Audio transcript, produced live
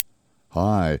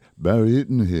Hi, Barry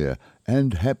Eaton here,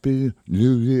 and Happy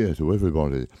New Year to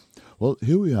everybody. Well,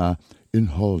 here we are in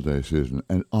holiday season,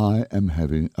 and I am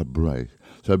having a break.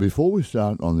 So before we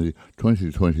start on the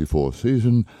 2024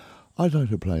 season, I'd like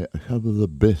to play a couple of the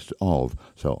best of,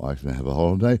 so I can have a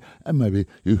holiday, and maybe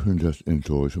you can just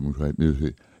enjoy some great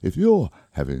music if you're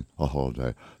having a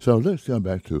holiday. So let's go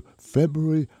back to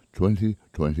February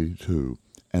 2022,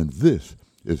 and this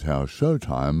is how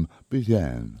Showtime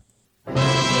began.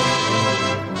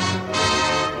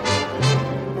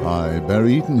 Hi,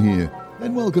 Barry Eaton here,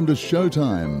 and welcome to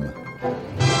Showtime.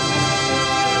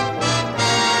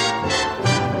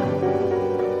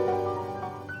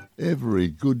 Every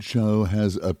good show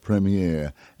has a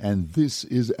premiere, and this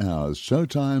is ours.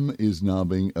 Showtime is now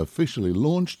being officially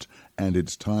launched, and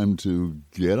it's time to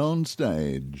get on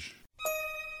stage.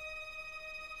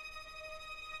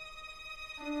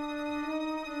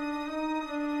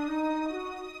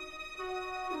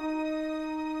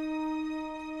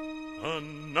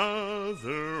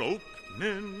 Another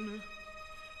opening,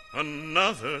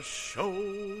 another show.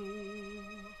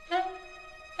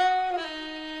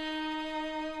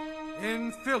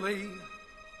 In Philly,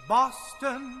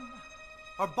 Boston,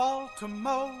 or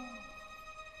Baltimore,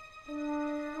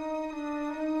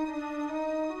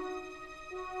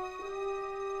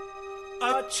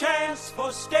 a chance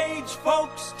for stage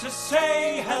folks to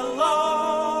say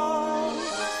hello.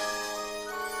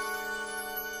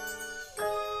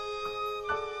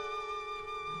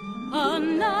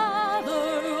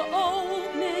 Another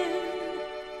opening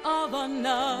of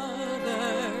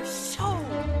another show.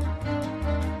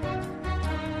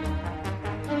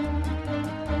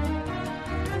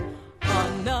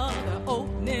 Another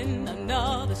opening,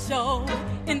 another show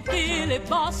in Philly,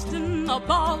 Boston, or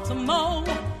Baltimore.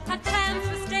 A chance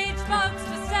for stage folks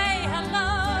to say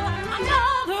hello.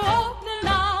 Another opening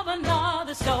of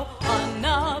another show.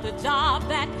 Another job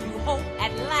that you hope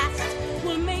at last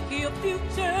will make your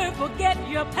future forget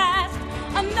your past.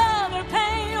 Another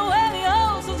pain where the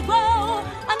ulcers grow.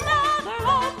 Another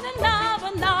opening of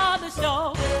another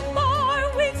show.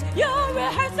 4 weeks you'll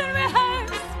rehearse and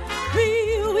rehearse.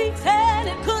 3 weeks and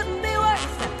it couldn't be worse.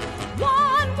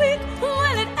 1 week,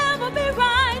 will it ever be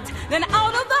right? Then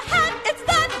out of the hat, it's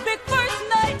that big first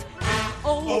night.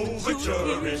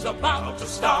 Overture is about to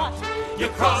start. You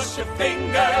cross your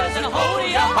fingers and hold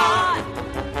your heart.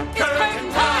 It's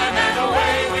curtain time and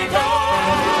away we go.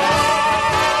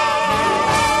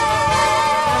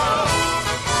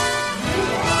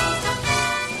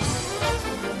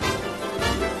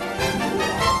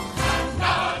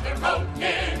 Another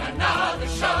opening, another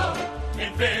show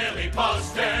in Philly,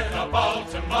 Boston, or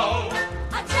Baltimore.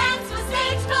 A chance for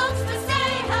stage folks to say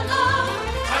hello.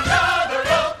 Another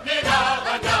opening of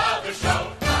another show.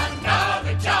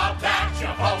 Another job that you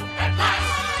hope at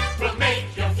last will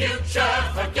make your future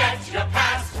forget your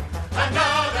past.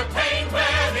 Another pain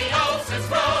where the ulcers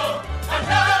grow.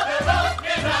 Another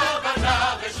opening of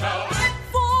another show.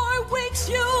 4 weeks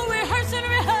you rehearse and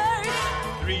rehearse.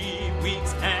 3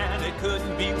 weeks and it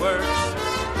couldn't be worse.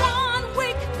 1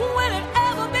 week, will it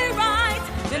ever be right?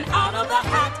 Then out of the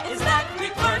hat is that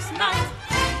big first night.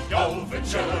 The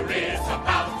overture is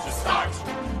about to start.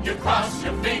 You cross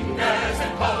your fingers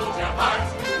and hold your heart.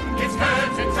 It's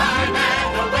curtain time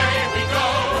and away we go.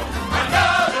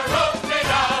 Another opening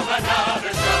of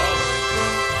another show.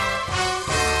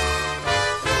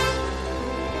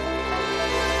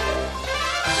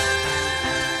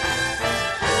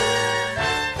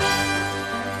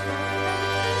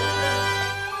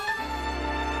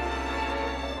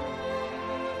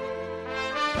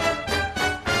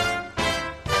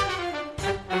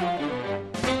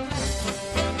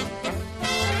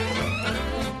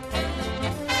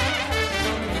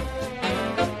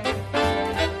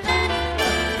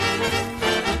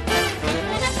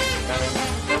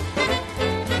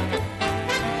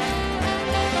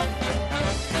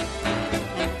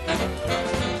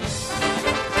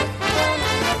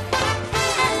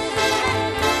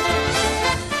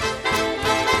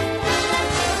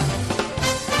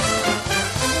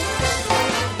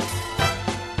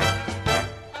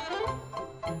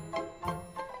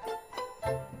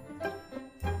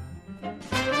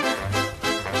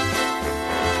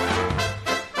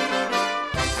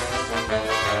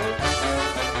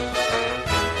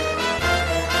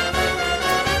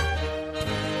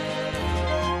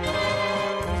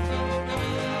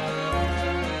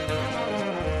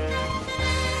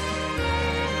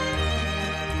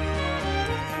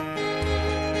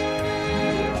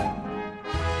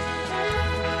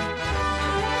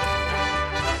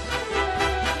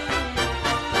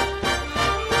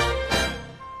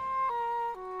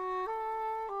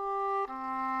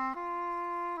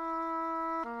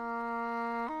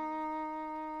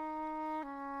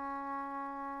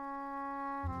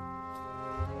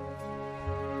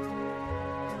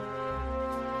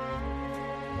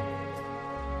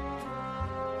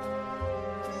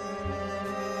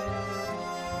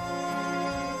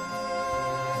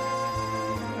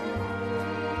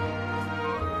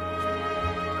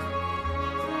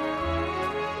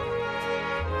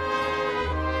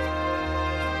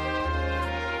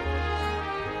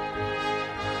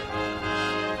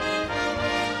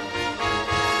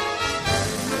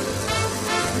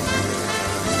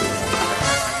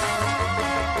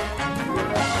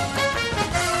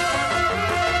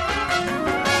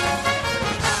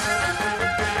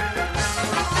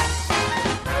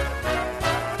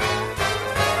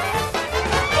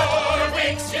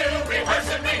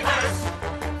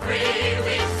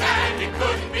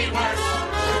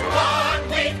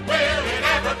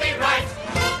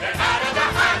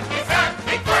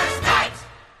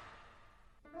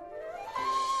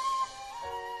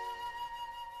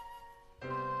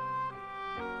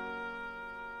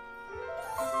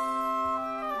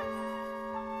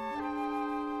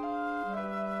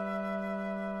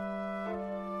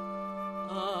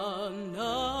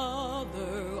 Another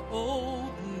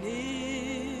opening,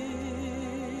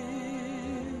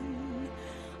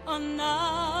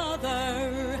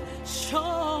 another show.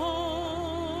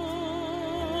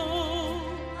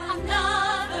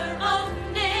 Another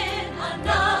opening,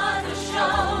 another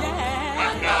show.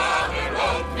 Yeah. Another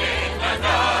opening,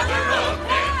 another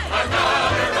opening,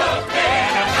 another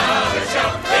opening, another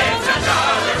show. It's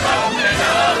another opening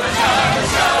of another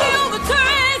show. The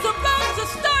overture is about to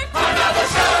start. Another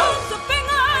show. The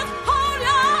fingers hold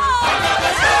on.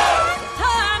 Another show.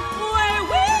 Time where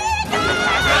we go.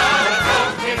 Another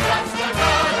opening, just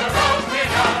another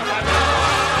opening of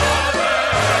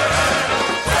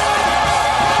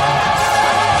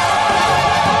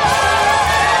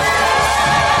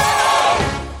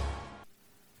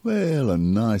Well, a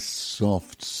nice,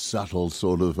 soft, subtle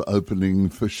sort of opening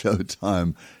for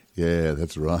Showtime. Yeah,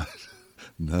 that's right.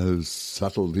 No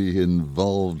subtlety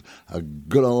involved. A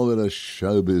good old bit of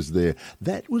showbiz there.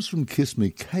 That was from Kiss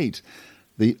Me Kate,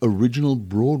 the original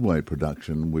Broadway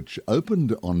production, which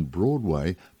opened on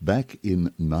Broadway back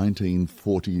in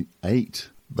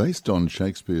 1948. Based on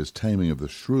Shakespeare's Taming of the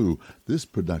Shrew, this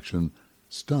production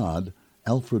starred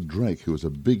Alfred Drake, who was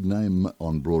a big name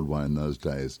on Broadway in those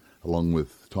days, along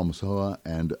with Tom Sawyer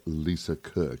and Lisa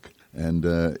Kirk. And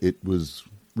it was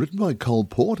written by Cole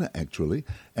Porter, actually,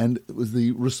 and it was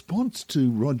the response to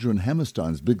Roger and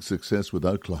Hammerstein's big success with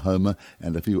Oklahoma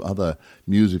and a few other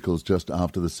musicals just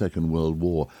after the Second World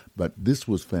War. But this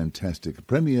was fantastic. It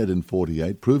premiered in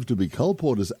 1948, proved to be Cole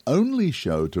Porter's only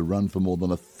show to run for more than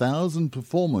 1,000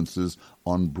 performances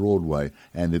on Broadway,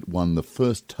 and it won the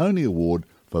first Tony Award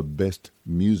for Best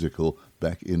Musical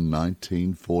back in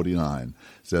 1949.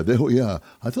 So there we are.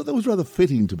 I thought that was rather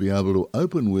fitting to be able to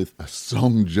open with a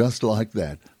song just like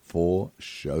that for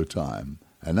Showtime.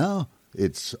 And now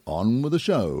it's on with the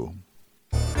show.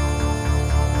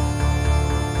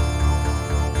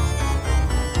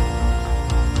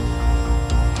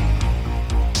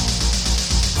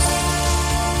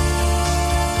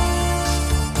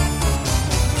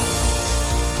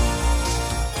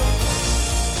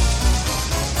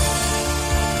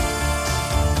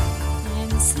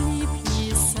 In sleep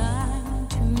he sang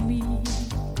to me,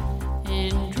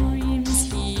 in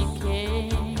dreams he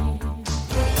came.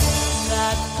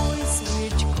 That voice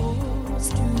which calls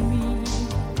to me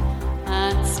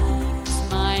and speaks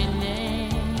my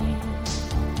name.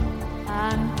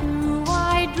 And do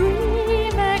I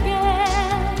dream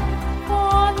again?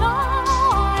 For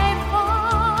now I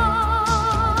find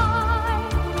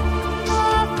the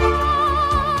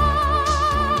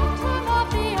fountain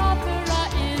of the opera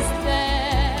is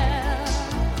there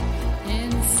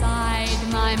inside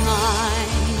my mind.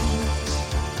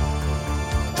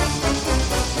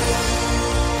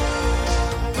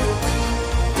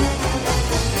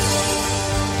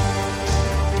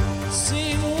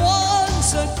 Sing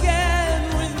once again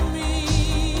with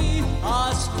me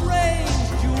a strange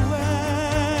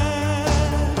duet.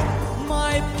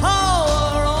 My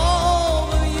power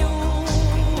over you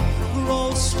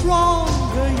grows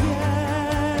stronger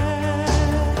yet.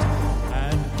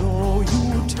 And though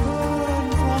you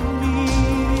turn from me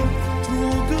to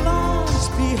glance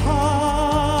behind,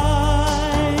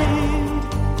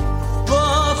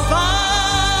 the phantom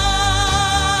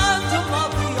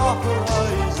of the opera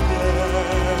is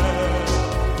there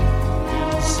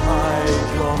inside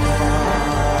your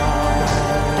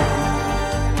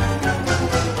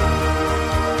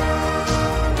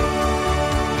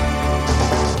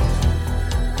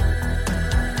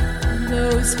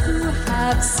Those who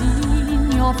have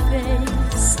seen your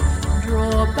face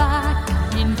draw back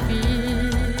in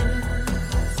fear.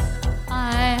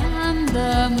 I am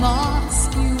the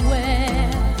mask you wear.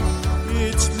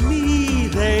 It's me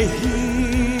they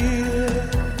hear.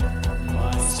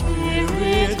 My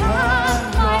spirit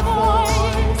and my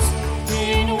voice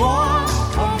in one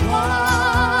combined.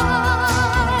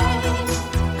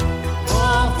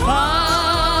 The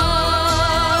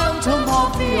phantom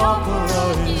of the opera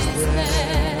is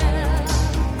there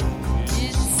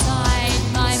inside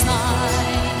my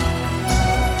mind.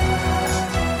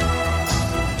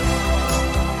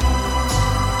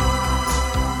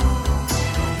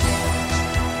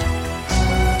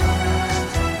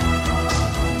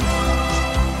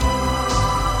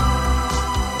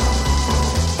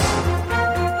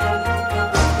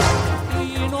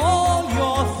 in all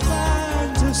your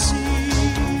fantasy.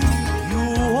 You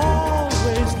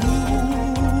always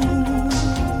knew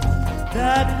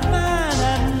that man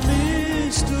and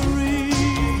mystery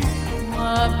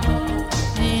Were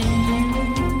both in you.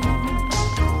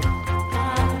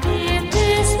 And in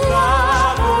this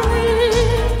revelry,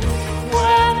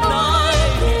 where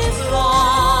night is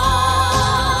long,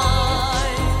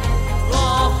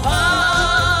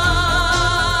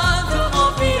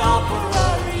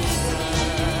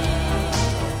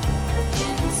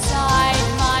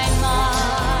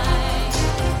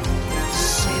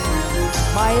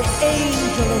 my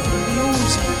angel of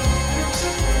music.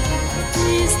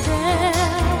 Is there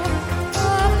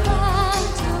a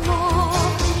phantom of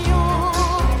the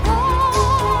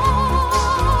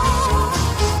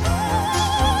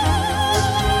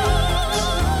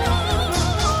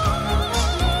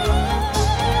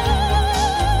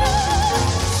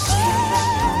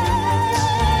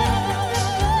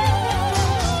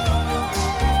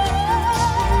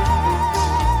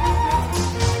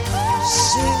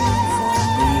Sing for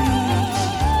me.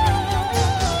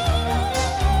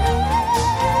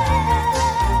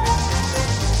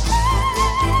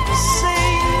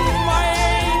 Sing, my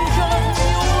angel of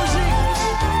music.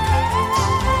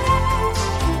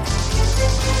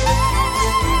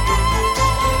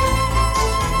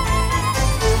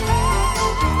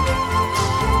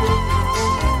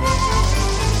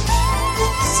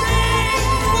 Sing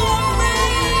for me.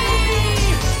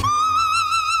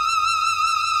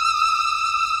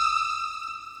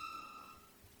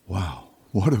 Wow,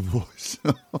 what a voice.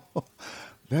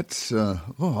 That's,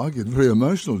 I get very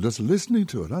emotional just listening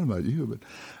to it. I don't know about you, but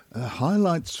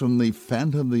highlights from the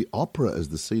Phantom the Opera as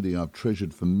the CD I've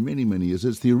treasured for many, many years.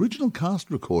 It's the original cast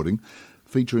recording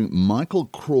featuring Michael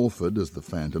Crawford as the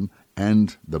Phantom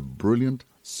and the brilliant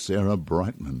Sarah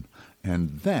Brightman.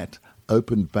 And that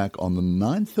opened back on the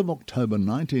 9th of October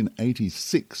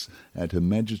 1986 at Her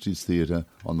Majesty's Theatre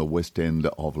on the West End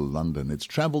of London. It's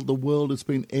travelled the world, it's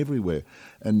been everywhere.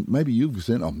 And maybe you've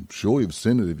seen it, I'm sure you've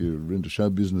seen it if you're into show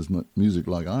business music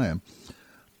like I am.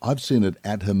 I've seen it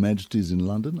at Her Majesty's in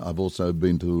London. I've also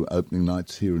been to opening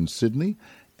nights here in Sydney.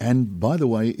 And by the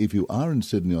way, if you are in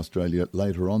Sydney, Australia,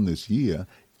 later on this year,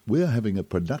 we're having a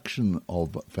production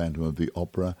of Phantom of the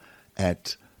Opera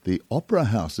at the Opera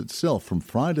House itself from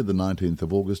Friday the 19th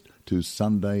of August to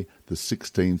Sunday the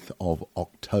 16th of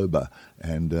October.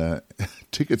 And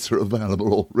tickets are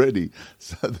available already.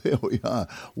 So there we are.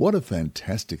 What a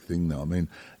fantastic thing, though. I mean,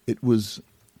 it was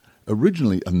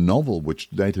originally a novel which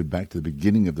dated back to the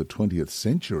beginning of the 20th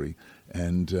century.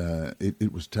 And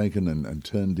it was taken and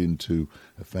turned into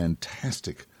a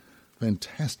fantastic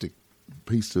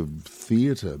piece of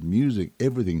theatre, music,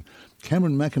 everything.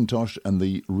 Cameron McIntosh and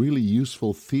the Really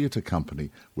Useful Theatre Company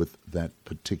with that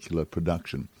particular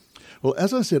production. Well,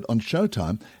 as I said, on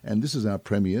Showtime, and this is our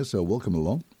premiere, so welcome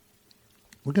along,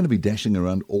 we're going to be dashing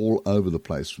around all over the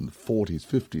place from the 40s,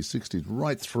 50s, 60s,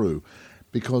 right through,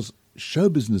 because show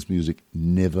business music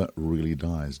never really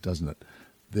dies, doesn't it?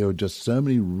 There are just so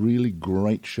many really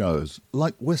great shows,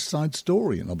 like West Side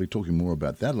Story, and I'll be talking more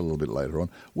about that a little bit later on.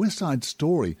 West Side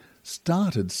Story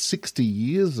started 60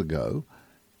 years ago,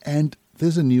 and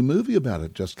there's a new movie about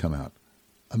it just come out.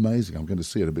 Amazing. I'm going to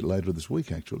see it a bit later this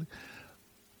week, actually.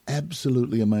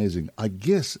 Absolutely amazing. I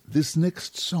guess this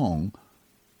next song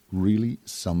really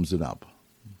sums it up.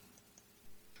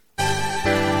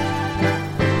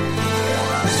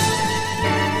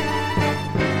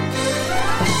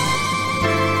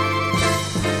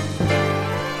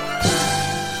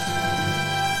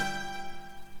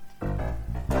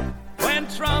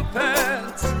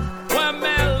 Trumpets were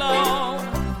mellow,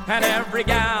 and every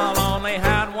gal only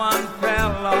had one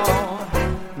fellow.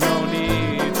 No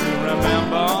need to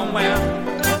remember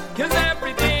when, 'cause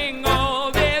everything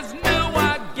old is new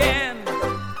again.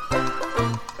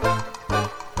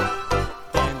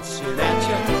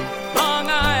 Incidentally, Long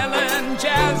Island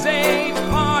Jazz Age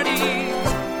parties,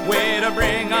 way to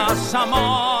bring us some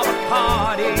more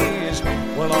parties.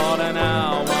 We'll order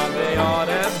now what they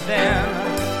ordered then,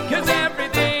 'cause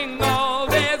everything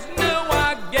old is new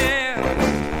again.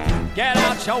 Get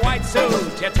out your white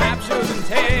suit, your tap shoes and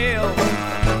tails.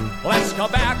 Let's go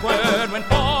backward when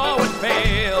forward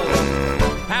fails.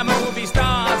 And movie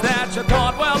stars that you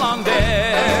thought were long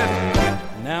dead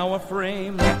now are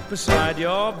framed beside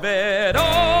your bed.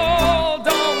 Oh,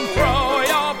 don't throw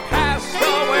your past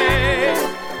away.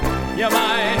 You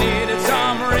might need it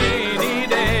some rainy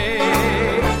day.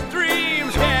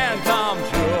 Dreams can come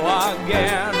true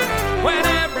again when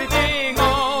everything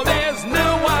old is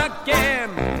new again.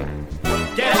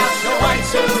 Get out your white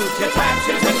suit, your tap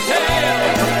shoes and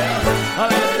tails.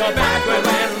 Let's go backward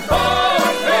when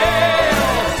forward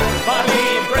fails. But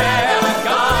leave bread and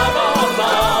gobble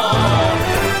alone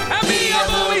and be a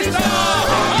movie star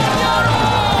on your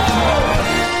own.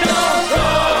 Don't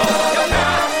throw your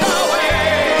past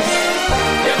away.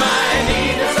 You might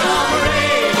need some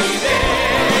rainy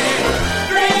day.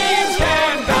 Dreams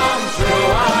can come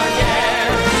true again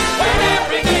when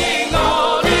everything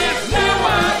old is new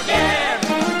again.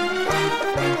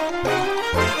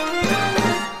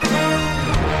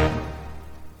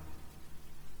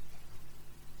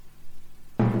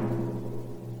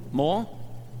 More?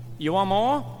 You want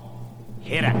more?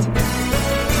 Hit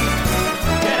it.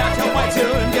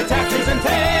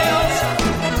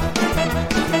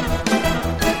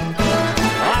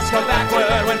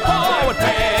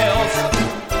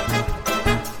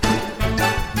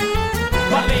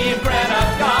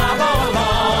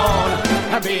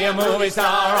 be a movie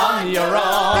star on your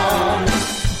own.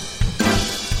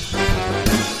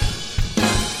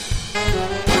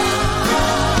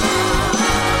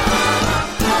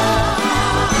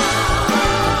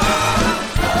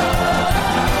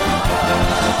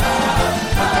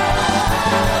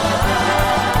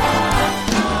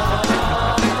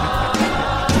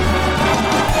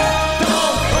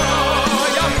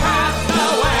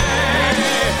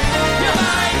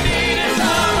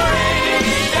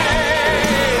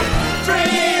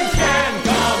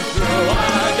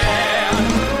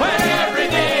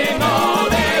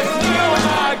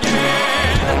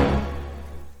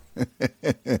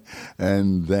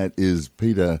 And that is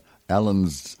Peter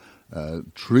Allen's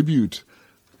tribute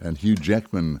and Hugh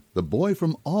Jackman, The Boy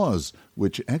from Oz,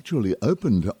 which actually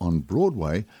opened on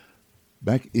Broadway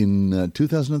back in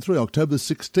 2003, October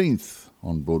 16th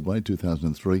on Broadway,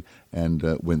 2003, and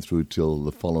went through till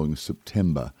the following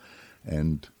September.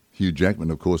 And Hugh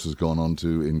Jackman, of course, has gone on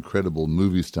to incredible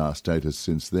movie star status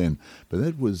since then. But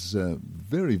that was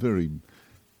very, very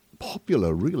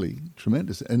popular, really,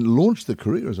 tremendous, and launched the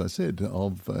career, as I said,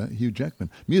 of Hugh Jackman.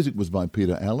 Music was by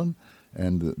Peter Allen,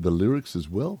 and the lyrics as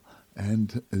well,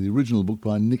 and the original book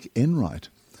by Nick Enright.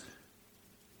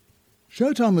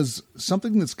 Showtime is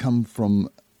something that's come from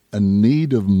a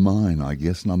need of mine, I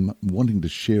guess, and I'm wanting to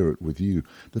share it with you.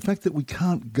 The fact that we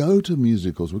can't go to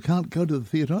musicals, we can't go to the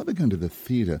theatre. I've been going to the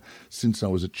theatre since I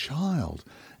was a child,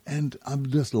 and I've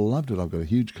just loved it. I've got a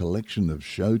huge collection of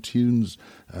show tunes,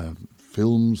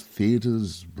 films,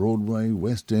 theatres, Broadway,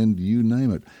 West End, you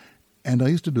name it. And I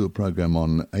used to do a program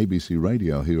on ABC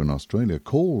Radio here in Australia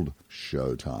called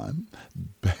Showtime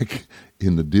back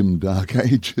in the dim, dark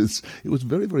ages. It was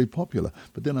very, very popular.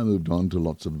 But then I moved on to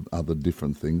lots of other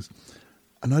different things.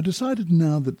 And I decided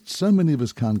now that so many of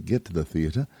us can't get to the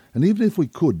theatre, and even if we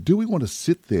could, do we want to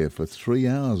sit there for 3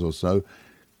 hours or so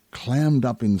clammed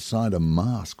up inside a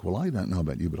mask? Well, I don't know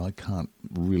about you, but I can't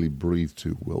really breathe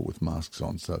too well with masks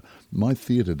on. So my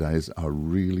theatre days are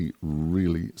really,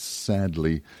 really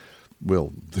sadly,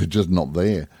 well, they're just not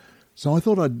there. So I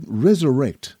thought I'd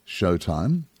resurrect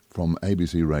Showtime from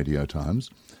ABC Radio Times,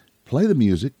 play the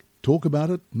music, talk about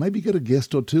it, maybe get a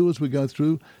guest or two as we go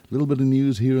through, a little bit of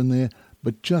news here and there,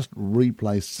 but just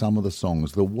replay some of the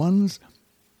songs. The ones,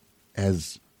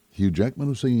 as Hugh Jackman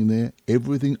was singing there,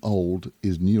 everything old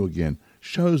is new again.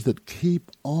 Shows that keep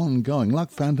on going,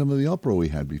 like Phantom of the Opera we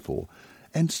had before.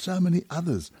 And so many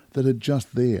others that are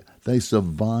just there. They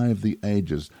survive the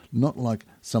ages. Not like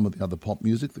some of the other pop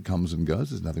music that comes and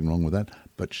goes. There's nothing wrong with that.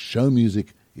 But show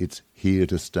music, it's here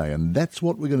to stay. And that's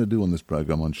what we're going to do on this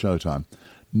program on Showtime.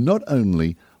 Not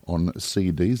only on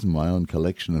CDs and my own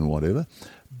collection and whatever,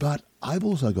 but I've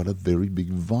also got a very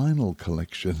big vinyl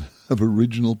collection of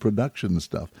original production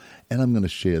stuff, and I'm going to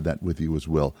share that with you as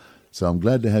well. So I'm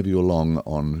glad to have you along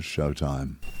on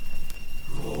Showtime.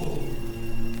 Gold.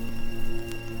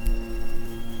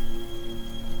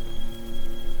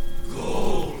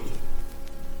 Gold.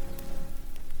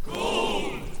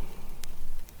 Gold.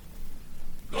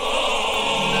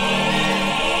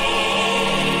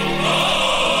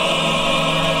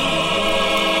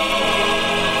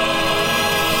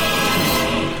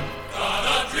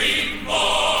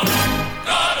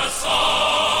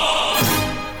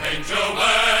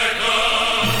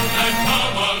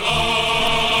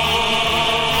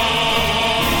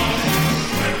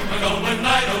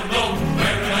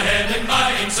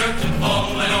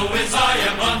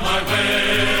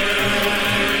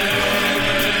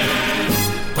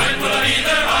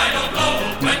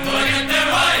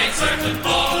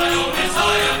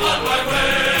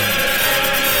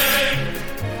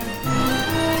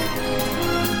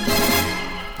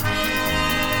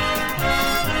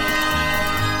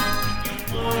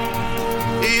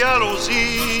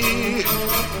 Allons-y,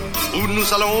 où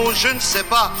nous allons, je ne sais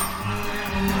pas.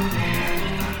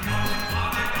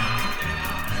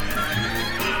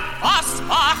 Was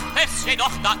macht es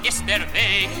jedoch, da ist der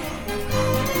Weg.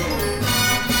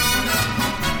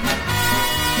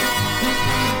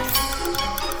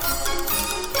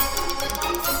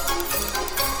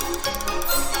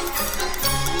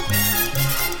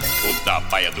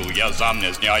 Пойду я сам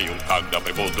не знаю, когда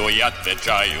прибуду, я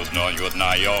отвечаю, знаю,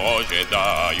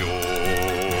 ожидаю.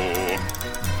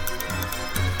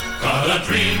 Got a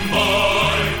dream,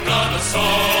 boy, got a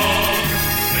song.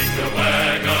 Make your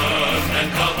wagon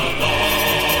and come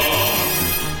along.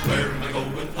 Where am I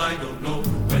going? I don't know.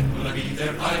 When will I be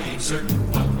there? I ain't certain.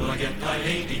 What will I get? I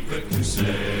ain't equipped to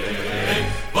say.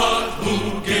 But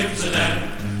who gives a damn?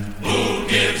 Who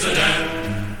gives a damn?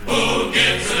 Who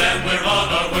gives a damn? We're on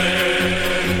our way.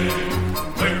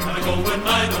 Where am I going?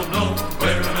 I don't know.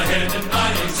 Where am I heading? I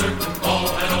ain't certain. All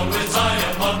I know is I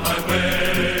am on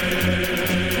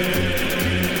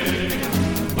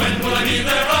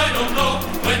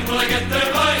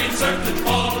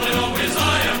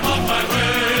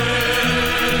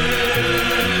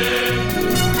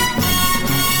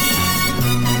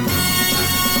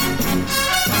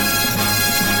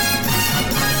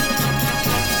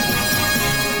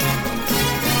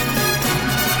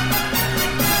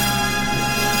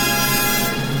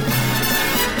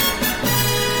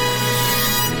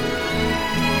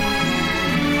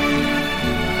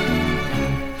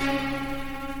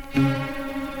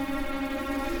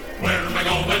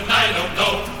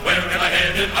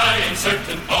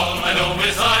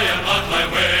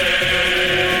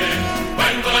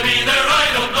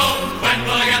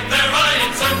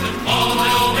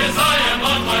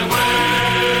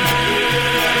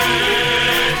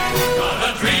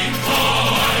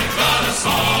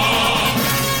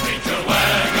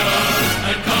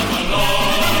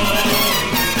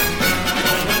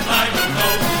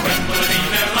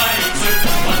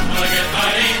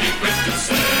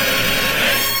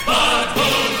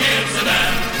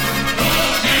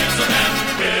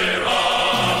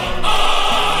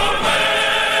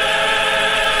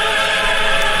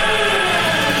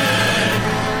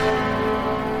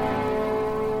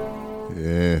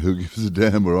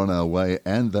Amsterdam were on our way,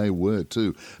 and they were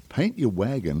too. Paint Your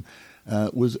Wagon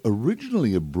was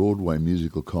originally a Broadway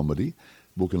musical comedy,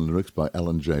 book and lyrics by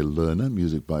Alan J. Lerner,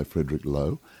 music by Frederick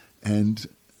Lowe, and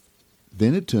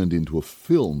then it turned into a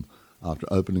film after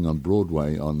opening on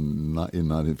Broadway in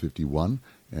 1951,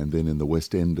 and then in the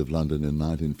West End of London in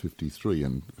 1953,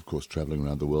 and of course travelling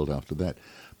around the world after that.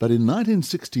 But in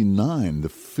 1969, the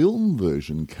film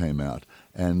version came out,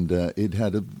 and it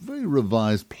had a very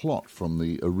revised plot from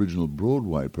the original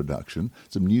Broadway production,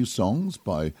 some new songs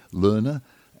by Lerner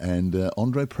and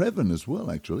Andre Previn as well,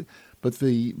 actually. But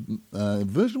the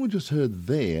version we just heard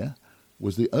there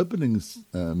was the opening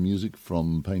music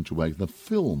from Paint Your Wagon, the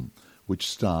film, which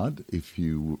starred, if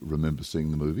you remember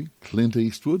seeing the movie, Clint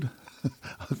Eastwood.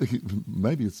 I think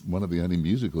maybe it's one of the only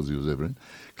musicals he was ever in.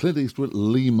 Clint Eastwood,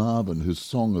 Lee Marvin, whose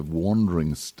song of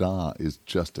Wandering Star is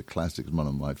just a classic, one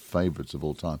of my favourites of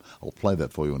all time. I'll play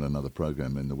that for you in another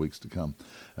program in the weeks to come.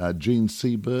 Gene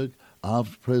Seberg,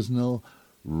 Arv Presnell,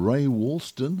 Ray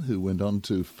Walston, who went on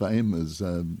to fame as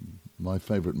My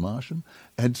Favourite Martian,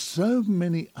 and so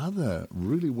many other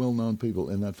really well-known people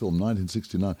in that film,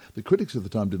 1969. The critics at the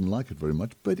time didn't like it very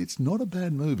much, but it's not a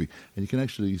bad movie, and you can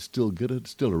actually still get it,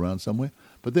 still around somewhere.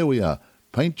 But there we are,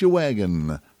 Paint Your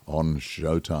Wagon on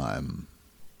Showtime.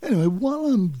 Anyway, while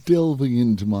I'm delving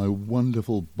into my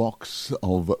wonderful box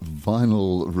of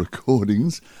vinyl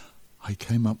recordings, I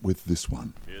came up with this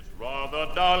one. It's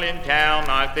rather dull in town,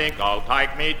 I think I'll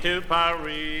take me to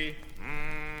Paris.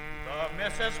 The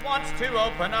missus wants to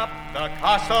open up the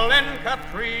castle in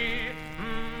Capri.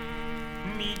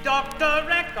 Me doctor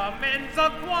recommends a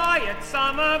quiet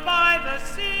summer by the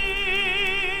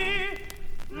sea.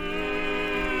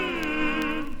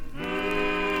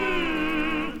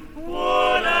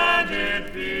 Wouldn't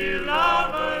it be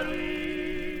lovely?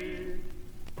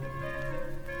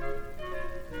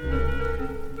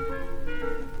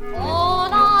 All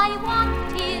I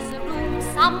want is a room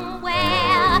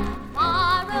somewhere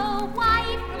far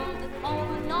away from the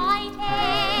cold night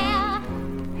air,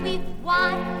 with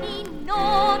one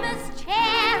enormous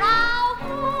chair. Oh,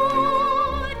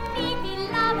 wouldn't it be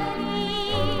lovely?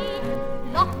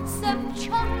 Lots of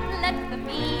chocolate for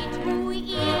me to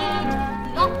eat,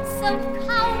 lots of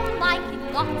coal making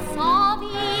lots of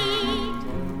heat,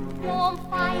 warm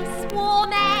face,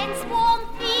 warm hands, warm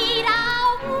feet.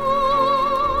 Oh,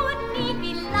 wouldn't it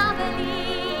be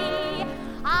lovely?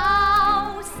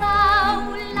 Oh, so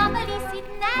lovely,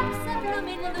 sitting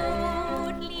absolutely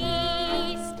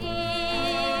still.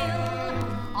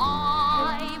 I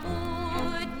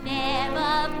would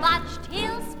never budge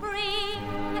till spring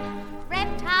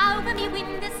crept over me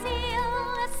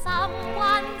windowsill,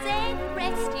 someone's head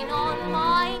resting on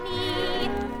my knee,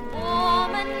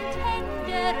 warm and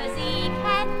tender as he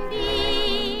can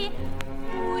be,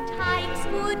 who takes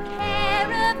good care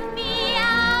of me.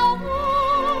 Oh,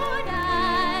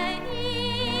 wouldn't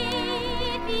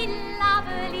it be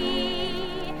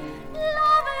lovely,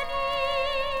 lovely,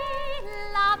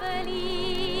 lovely,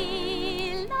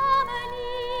 lovely,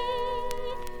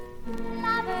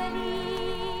 lovely.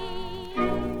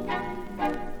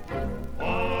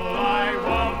 All I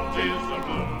want is a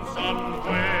room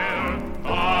somewhere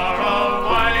far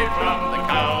away from the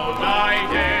cold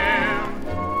night air,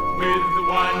 with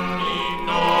one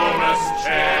enormous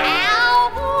chair. How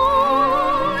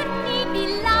wouldn't it be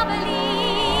lovely?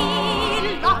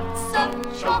 Lots of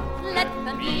chocolate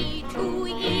for me to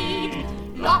eat,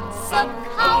 lots of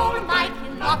coal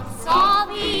making lots of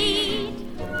heat,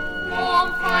 warm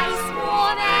face,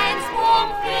 warm hands, warm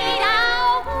feet.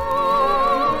 How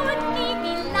wouldn't it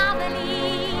be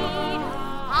lovely?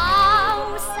 Oh,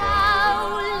 so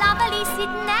lovely,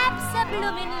 sitting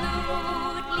absolutely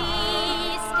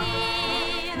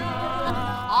still.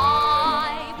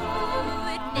 I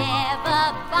would never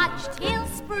budge till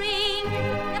spring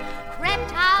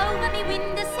crept over me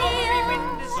windowsill.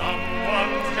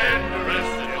 Someone's head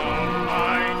rested on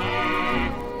my knee,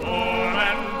 warm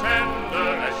and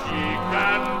tender as she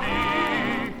can be.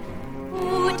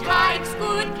 Who takes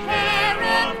good care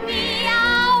of me?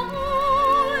 Oh,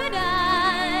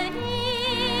 wouldn't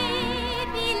it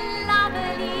be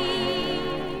lovely,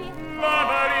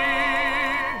 Lovely,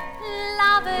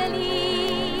 lovely,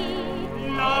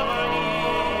 lovely.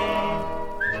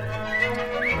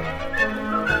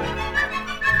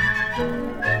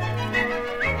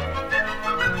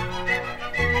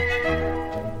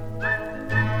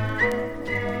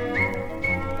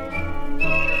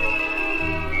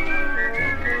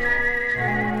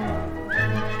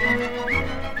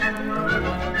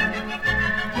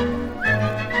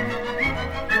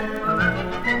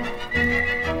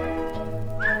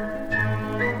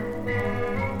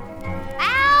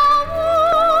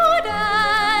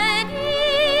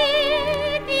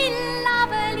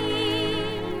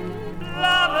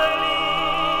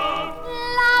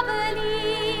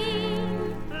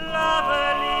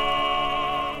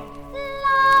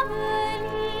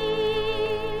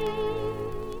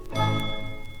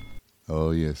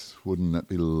 wouldn't that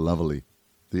be lovely?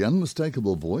 The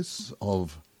unmistakable voice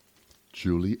of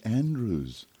Julie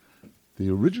Andrews. The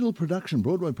original production,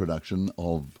 Broadway production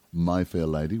of My Fair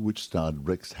Lady, which starred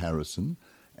Rex Harrison,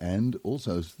 and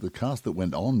also the cast that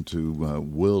went on to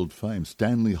world fame,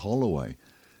 Stanley Holloway,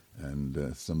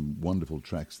 and some wonderful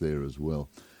tracks there as well.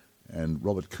 And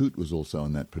Robert Coote was also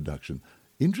in that production.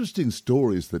 Interesting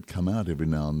stories that come out every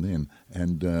now and then.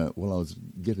 And while I was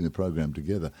getting the program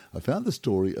together, I found the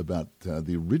story about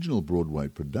the original Broadway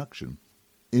production.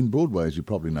 In Broadway, as you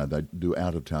probably know, they do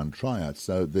out-of-town tryouts.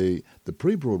 So the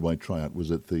pre-Broadway tryout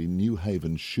was at the New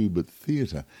Haven Schubert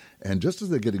Theatre. And just as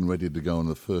they're getting ready to go on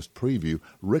the first preview,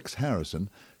 Rex Harrison,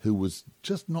 who was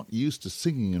just not used to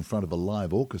singing in front of a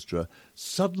live orchestra,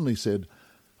 suddenly said,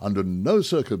 "Under no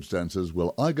circumstances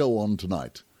will I go on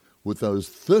tonight with those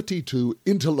 32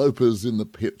 interlopers in the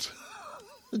pit."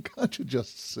 Can't you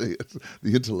just see it?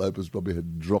 The interlopers probably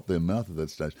had dropped their mouth at that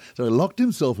stage. So he locked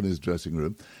himself in his dressing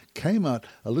room, came out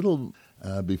a little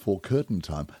before curtain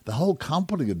time. The whole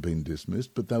company had been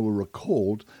dismissed, but they were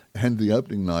recalled, and the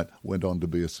opening night went on to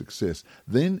be a success.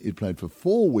 Then it played for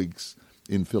 4 weeks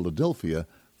in Philadelphia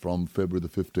from February the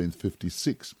 15th,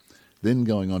 56. Then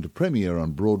going on to premiere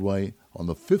on Broadway on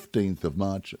the 15th of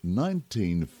March,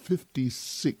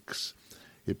 1956.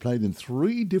 It played in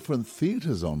 3 different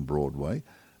theatres on Broadway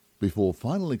before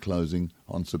finally closing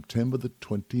on September the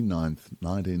 29th,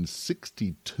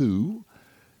 1962,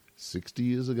 60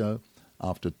 years ago,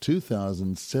 after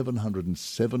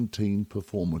 2,717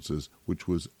 performances, which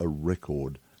was a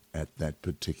record at that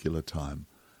particular time.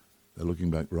 They're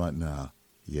looking back right now.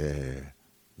 Yeah,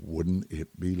 wouldn't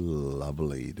it be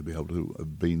lovely to be able to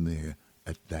have been there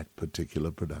at that particular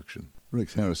production?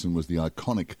 Rex Harrison was the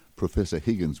iconic Professor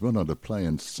Higgins, went on to play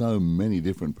in so many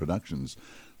different productions.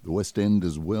 The West End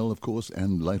as well, of course,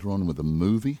 and later on with a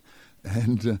movie.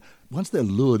 And once they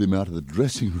lured him out of the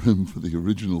dressing room for the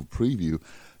original preview,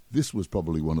 this was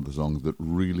probably one of the songs that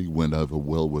really went over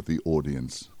well with the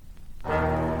audience.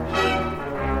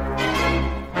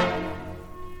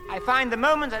 I find the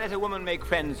moment I let a woman make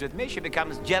friends with me, she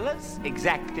becomes jealous,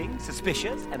 exacting,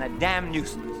 suspicious, and a damn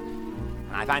nuisance.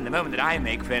 And I find the moment that I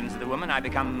make friends with a woman, I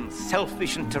become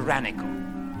selfish and tyrannical.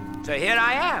 So here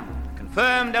I am,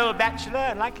 confirmed old bachelor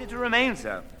and likely to remain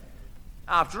so.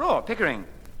 After all, Pickering,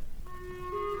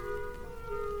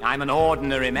 I'm an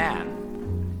ordinary man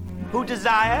who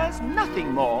desires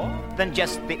nothing more than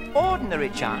just the ordinary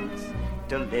chance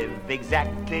to live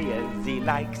exactly as he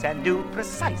likes and do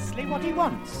precisely what he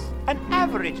wants. An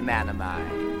average man am I,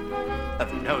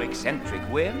 of no eccentric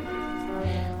whim,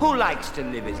 who likes to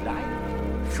live his life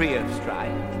free of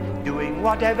strife, doing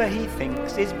whatever he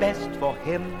thinks is best for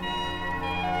him.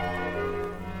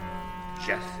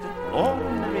 Just an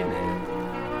ordinary man.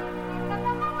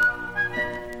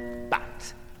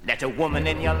 But let a woman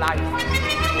in your life,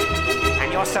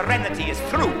 and your serenity is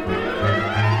through.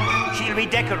 She'll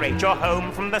redecorate your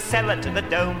home from the cellar to the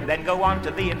dome, then go on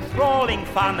to the enthralling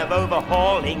fun of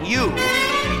overhauling you.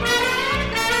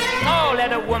 Oh,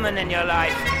 let a woman in your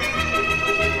life,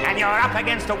 and you're up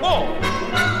against a wall.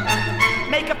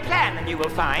 Make a plan and you will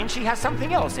find she has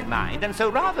something else in mind, and so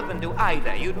rather than do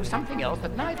either, you do something else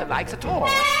that neither likes at all.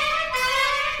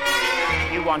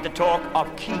 You want to talk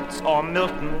of Keats or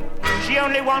Milton, she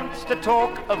only wants to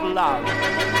talk of love.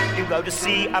 You go to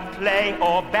see a play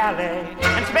or ballet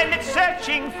and spend it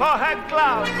searching for her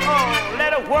glove. Oh,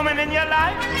 let a woman in your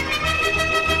life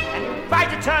and you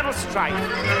fight eternal strife.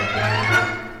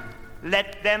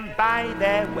 Let them buy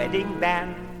their wedding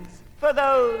bands for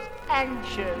those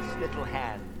anxious little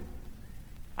hands.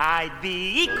 I'd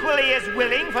be equally as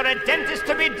willing for a dentist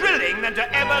to be drilling than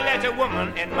to ever let a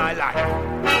woman in my life.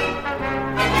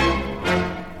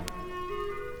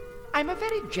 I'm a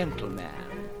very gentle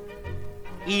man,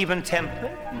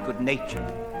 even-tempered and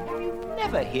good-natured. You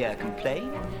never hear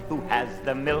complain, who has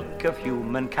the milk of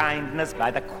human kindness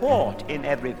by the quart in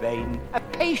every vein. A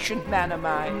patient man am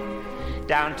I,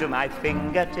 down to my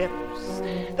fingertips,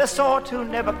 the sort who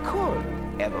never could,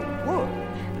 ever would,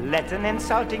 let an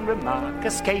insulting remark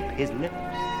escape his lips.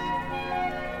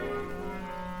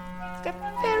 Just a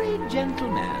very gentle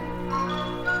man.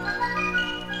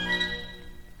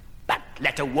 But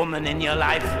let a woman in your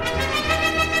life,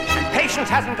 and patience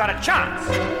hasn't got a chance.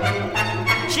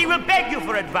 She will beg you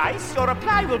for advice, your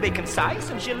reply will be concise,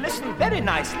 and she'll listen very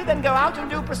nicely, then go out and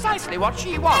do precisely what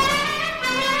she wants.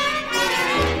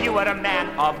 You are a man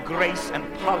of grace and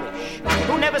polish,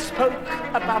 who never spoke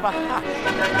above a hush.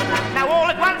 Now all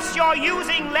at once you're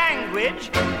using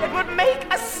language that would make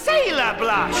a sailor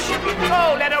blush.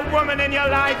 Oh, let a woman in your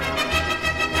life,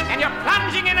 and you're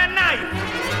plunging in a knife.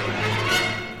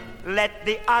 Let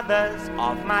the others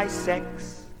of my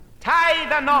sex tie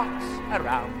the knots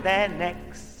around their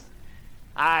necks.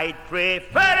 I'd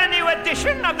prefer a new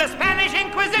edition of the Spanish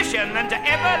Inquisition than to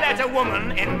ever let a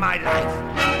woman in my life.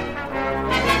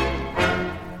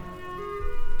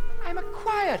 I'm a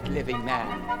quiet living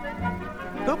man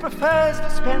who prefers to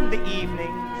spend the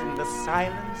evenings in the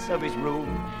silence of his room,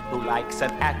 who likes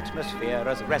an atmosphere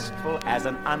as restful as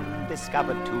an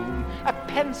undiscovered tomb. A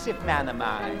pensive man am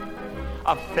I,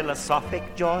 of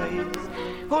philosophic joys,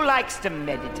 who likes to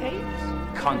meditate,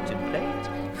 contemplate,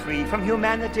 free from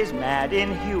humanity's mad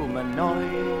inhuman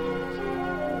noise.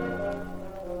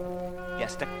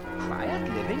 Just a quiet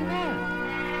living man.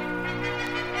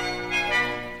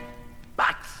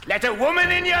 But let a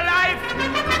woman in your life,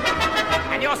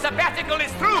 and your sabbatical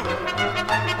is through.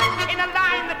 In a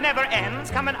line that never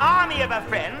ends, come an army of her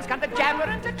friends, come to jabber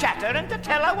and to chatter and to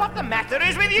tell her what the matter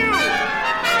is with you.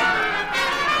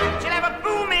 She'll have a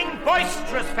booming,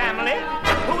 boisterous family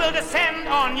who will descend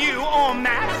on you en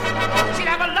masse. She'll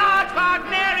have a large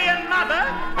Wagnerian mother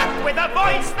with a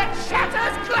voice that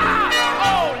shatters glass.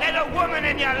 Oh, let a woman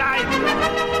in your life.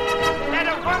 Let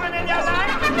a woman in your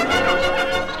life.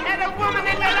 Let a woman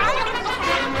in your life.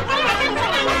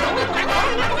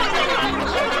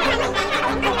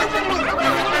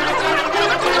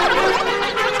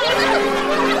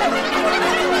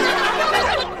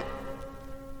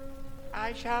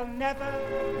 I shall never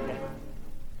let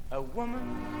a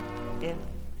woman in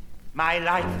my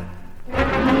life.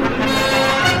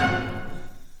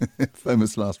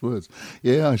 Famous last words.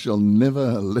 Yeah, I shall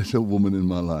never let a woman in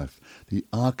my life. The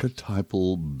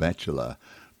archetypal bachelor,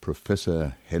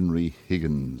 Professor Henry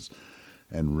Higgins,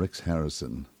 and Rex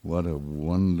Harrison. What a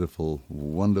wonderful,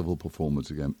 wonderful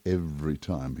performance again every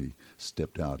time he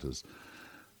stepped out as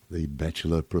the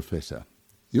bachelor professor.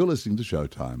 You're listening to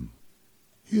Showtime.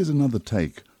 Here's another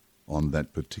take on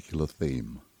that particular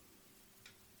theme.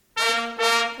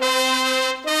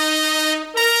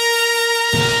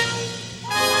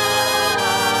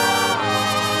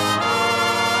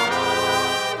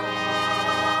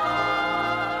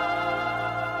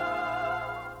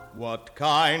 What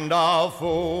kind of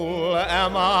fool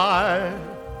am I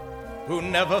who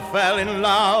never fell in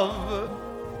love?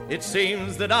 It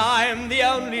seems that I'm the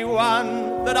only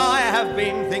one that I have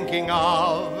been thinking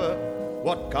of.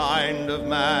 What kind of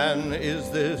man is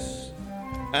this?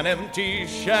 An empty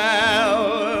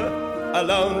shell, a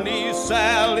lonely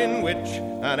cell in which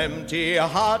an empty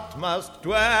heart must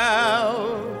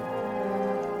dwell.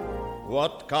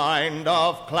 What kind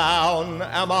of clown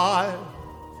am I?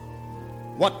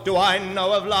 What do I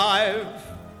know of life?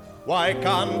 Why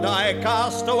can't I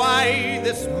cast away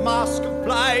this mask of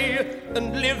play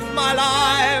and live my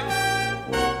life?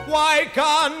 Why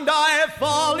can't I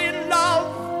fall in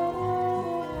love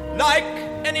like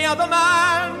any other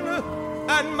man?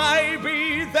 And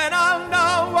maybe then I'll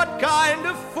know what kind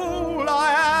of fool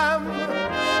I am.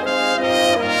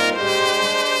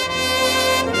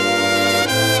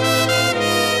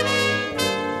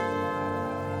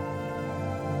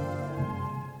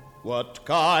 What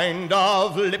kind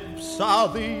of lips are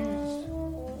these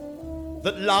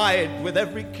that lied with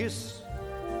every kiss,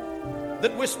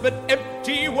 that whispered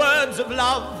empty words of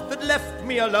love, that left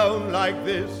me alone like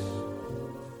this?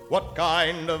 What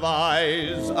kind of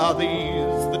eyes are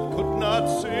these that could not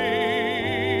see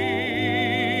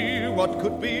what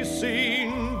could be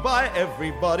seen by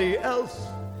everybody else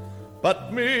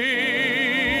but me?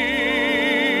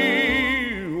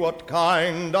 What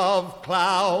kind of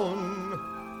clown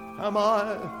am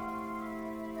I?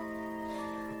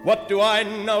 What do I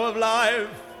know of life?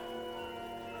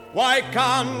 Why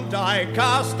can't I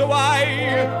cast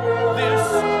away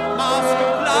this mask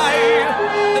of play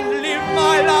and live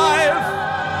my life?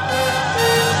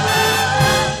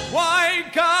 Why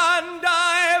can't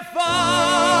I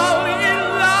fall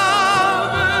in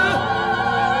love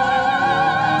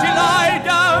till I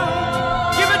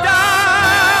don't give a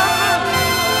damn?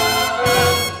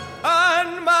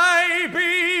 And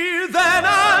maybe then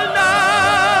I'll know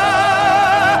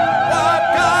what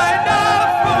kind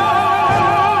of fool I am.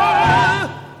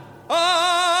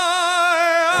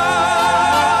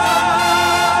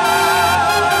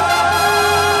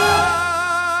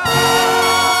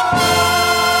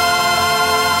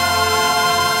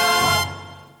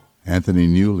 Anthony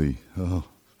Newley. Oh,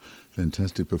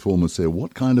 fantastic performance there.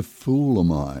 What kind of fool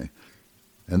am I?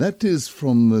 And that is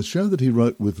from the show that he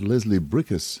wrote with Leslie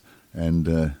Bricusse and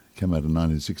came out in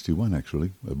 1961,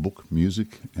 actually. A book,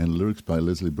 music and lyrics by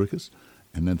Leslie Bricusse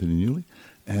and Anthony Newley.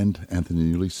 And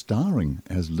Anthony Newley starring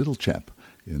as Little Chap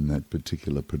in that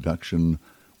particular production,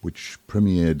 which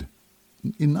premiered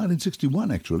in 1961,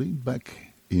 actually,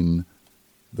 back in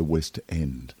the West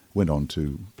End. went on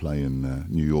to play in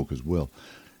New York as well.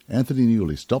 Anthony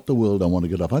Newley, Stop the World, I Want to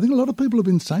Get Up. I think a lot of people have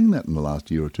been saying that in the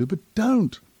last year or two, but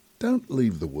don't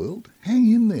leave the world. Hang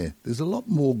in there. There's a lot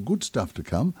more good stuff to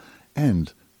come,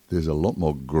 and there's a lot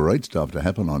more great stuff to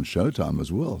happen on Showtime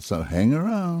as well, so hang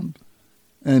around.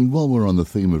 And while we're on the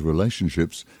theme of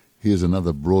relationships, here's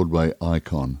another Broadway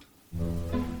icon.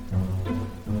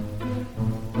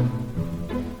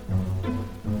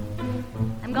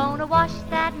 I'm gonna wash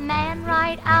that man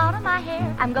right out of my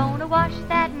hair. I'm gonna wash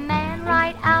that man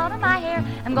right out of my hair.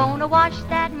 I'm gonna wash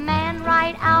that man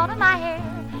right out of my hair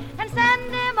and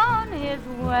send him on his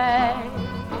way.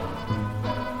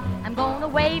 I'm gonna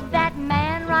wave that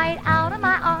man right out of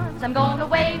my arms. I'm gonna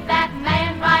wave that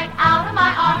man right out of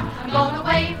my arms. I'm gonna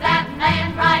wave that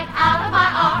man right out of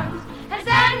my arms and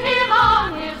send him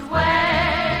on his way.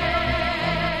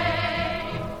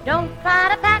 Don't try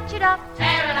to patch it up,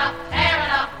 Tear it up, tear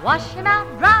it up. wash him out,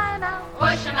 dry him out,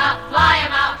 Push him out, fly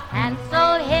him out.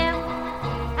 cancel him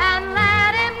and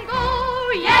let him go.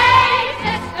 Yay,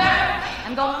 sister!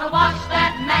 I'm gonna wash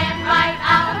that man right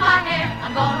out of my hair.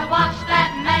 I'm gonna wash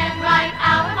that man right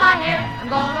out of my hair. I'm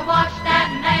gonna wash that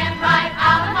man right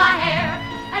out of my hair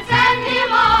and send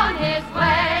him on his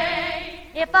way.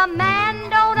 If a man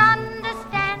don't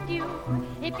understand you,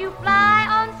 if you fly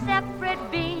on separate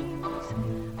beams,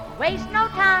 waste no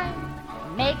time,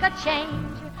 make a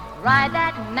change. Ride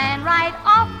that man right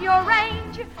off your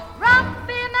range. Rub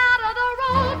him out of the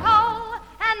roll call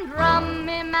and drum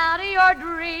him out of your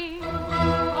dreams.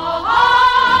 Oh,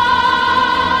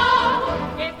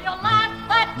 if you laugh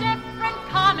at different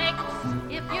comics,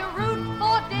 if you root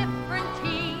for different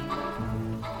teams,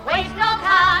 waste no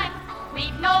time,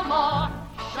 weep no more.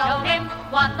 Show him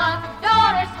what the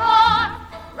door is for.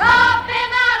 Rub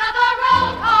him out of the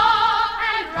roll call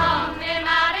and drum him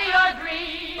out of your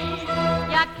dreams.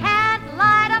 You can't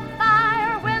light a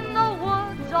fire when the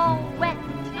wood's all wet.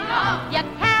 No. You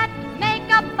can't make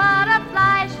a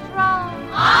butterfly strong.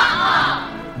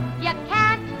 You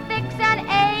can't fix an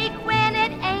egg when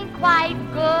it ain't quite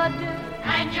good.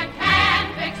 And you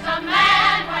can't fix a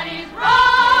man when he's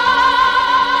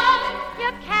wrong.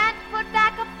 You can't put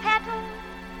back a petal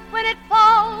when it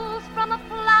falls from a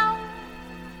flower,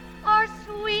 or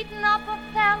sweeten up a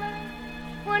feller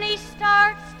when he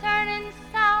starts turning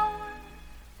sour.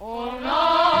 Oh no!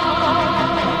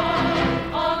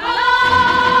 Oh no!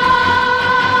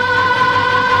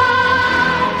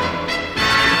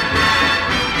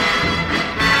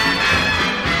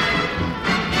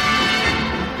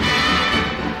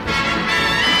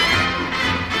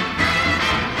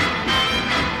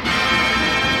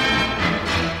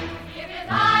 If his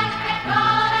eyes get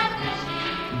dull and fishy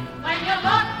when you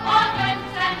look for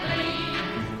winds and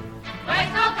leaves,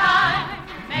 waste no time,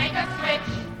 make a switch,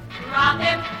 drop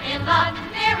him in the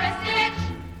nearest ditch,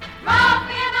 rub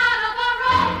him out of the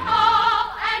roll call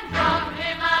and drum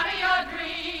him out of your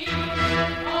dreams.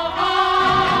 Oh, oh,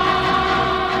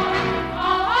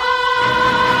 oh,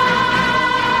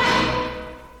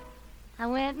 I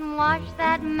went and washed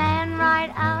that man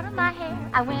right out of my hair.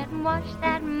 I went and washed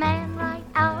that man right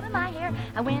out of my hair.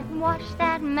 I went and washed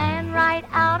that man right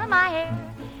out of my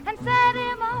hair and set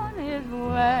him on his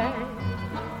way.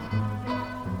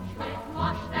 She went and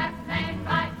washed that man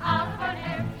right out of her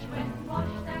hair. She went and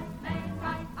washed that man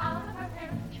right out of her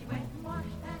hair. She went and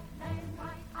washed that man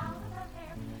right out of her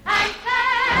hair and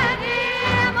set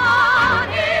him on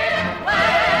his way.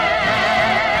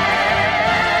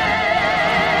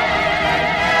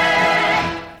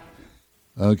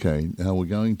 Okay, now we're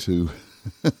going to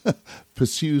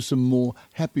pursue some more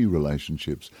happy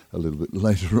relationships a little bit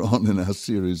later on in our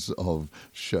series of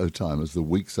Showtime as the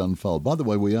weeks unfold. By the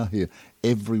way, we are here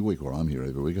every week, or I'm here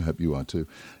every week, I hope you are too,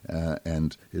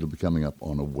 and it'll be coming up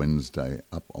on a Wednesday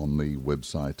up on the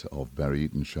website of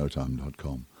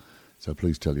barryeatonshowtime.com. So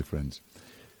please tell your friends.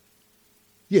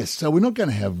 Yes, so we're not going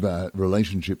to have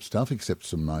relationship stuff except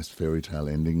some nice fairy tale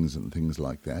endings and things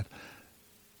like that.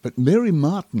 But Mary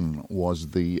Martin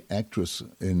was the actress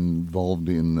involved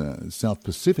in South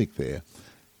Pacific there,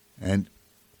 and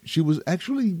she was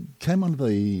actually came under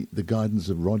the guidance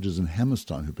of Rodgers and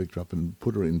Hammerstein, who picked her up and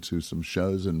put her into some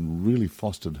shows and really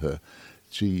fostered her.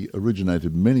 She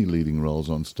originated many leading roles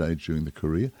on stage during the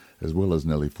career, as well as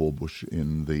Nellie Forbush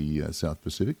in the South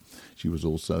Pacific. She was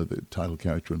also the title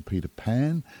character in Peter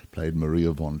Pan, played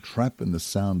Maria von Trapp in The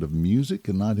Sound of Music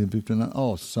in 1959.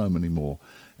 Oh, so many more.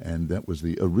 And that was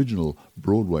the original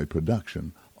Broadway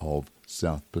production of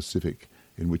South Pacific,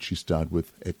 in which she starred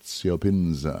with Ezio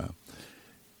Pinza.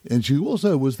 And she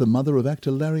also was the mother of actor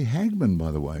Larry Hagman,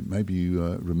 by the way. Maybe you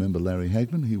remember Larry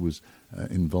Hagman. He was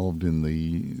involved in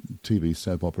the TV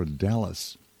soap opera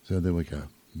Dallas. So there we go.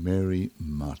 Mary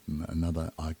Martin,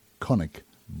 another iconic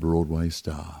Broadway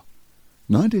star.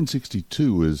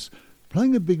 1962 was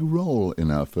playing a big role in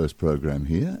our first program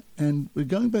here, and we're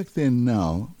going back there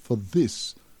now for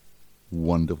this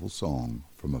wonderful song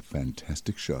from a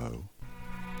fantastic show.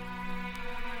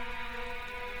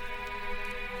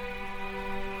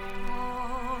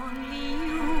 Only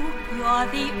you're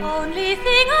the only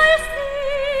thing I'll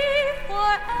see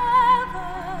forever.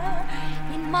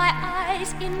 In my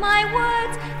eyes, in my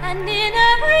words, and in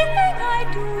everything I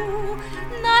do.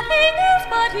 Nothing else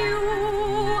but you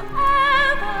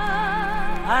ever.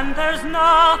 And there's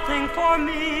nothing for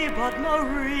me but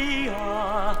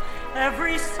Maria.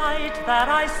 Every sight that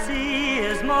I see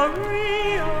is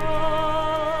Maria.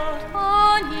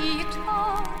 Tawny,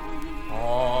 Tawny.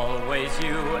 Always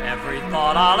you, every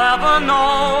thought I'll ever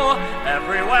know.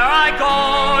 Everywhere I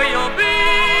go, you'll be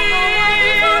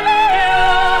you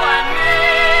and me.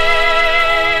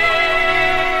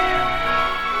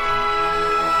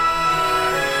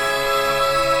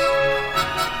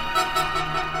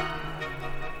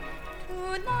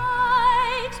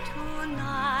 Tonight,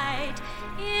 tonight,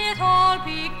 it all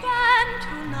began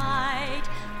tonight.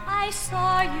 I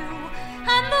saw you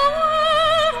and the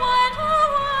world went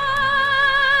away.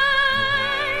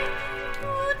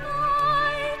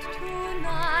 Tonight,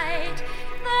 tonight,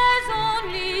 there's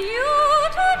only you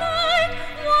tonight.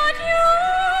 What you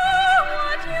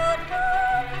do,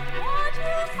 what you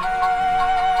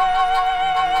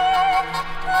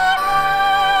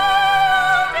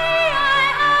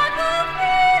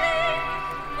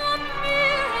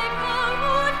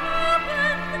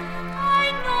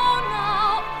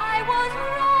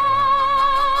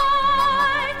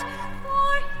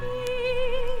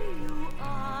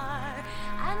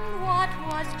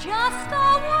just a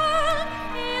world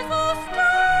is a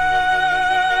star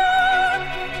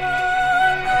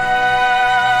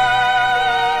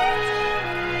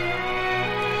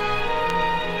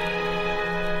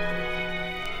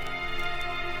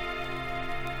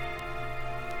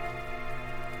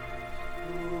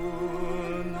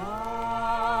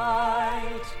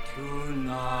Tonight,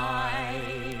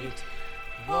 tonight,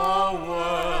 the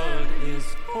world is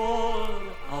full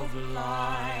of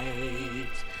light.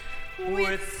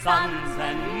 With suns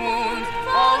and moons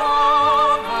all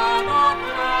over the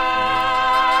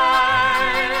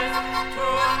place.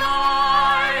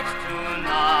 Tonight,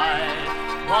 tonight,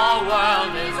 the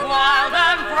world is wild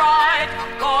and bright,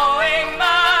 going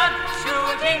mad,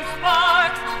 shooting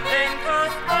sparks into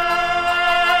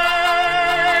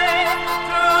space.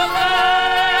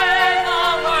 Today, the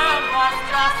world was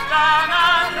just an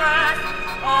address,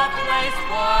 a place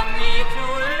for me to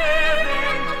live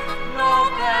in, no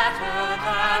better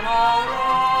than alright.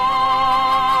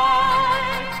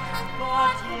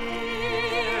 But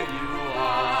here you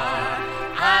are,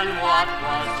 and what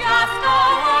was just a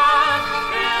word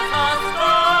is a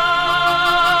star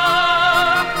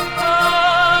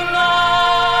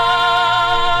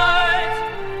tonight.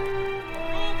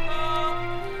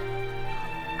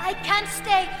 I can't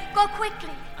stay. Go quickly.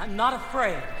 I'm not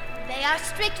afraid. They are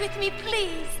strict with me,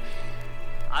 please.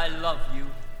 I love you.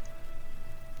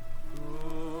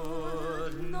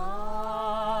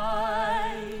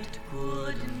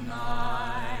 Good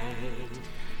night.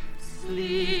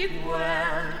 Sleep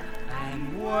well,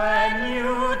 and when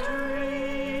you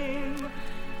dream,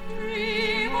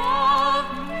 dream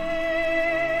of me.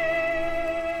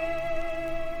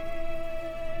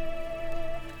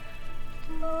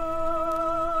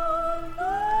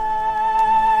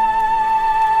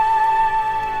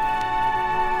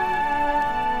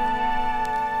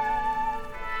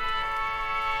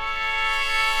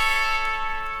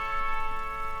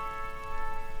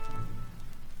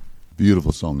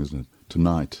 Beautiful song, isn't it?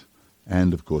 Tonight.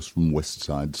 And, of course, from West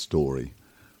Side Story.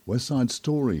 West Side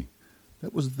Story.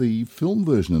 That was the film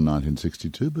version in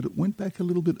 1962, but it went back a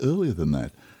little bit earlier than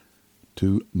that,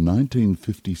 to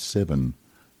 1957.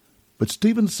 But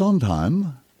Stephen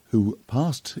Sondheim, who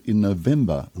passed in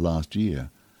November last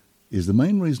year, is the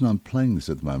main reason I'm playing this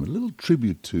at the moment. A little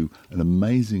tribute to an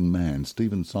amazing man,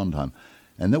 Stephen Sondheim.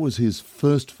 And that was his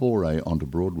first foray onto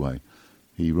Broadway.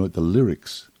 He wrote the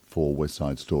lyrics for West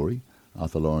Side Story.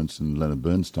 Arthur Lawrence and Leonard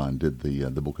Bernstein did the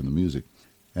book and the music.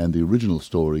 And the original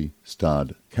story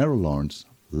starred Carol Lawrence,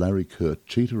 Larry Kurt,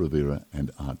 Cheetah Rivera, and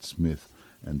Art Smith.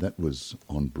 And that was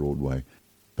on Broadway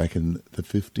back in the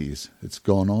 50s. It's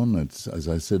gone on. It's, as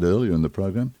I said earlier in the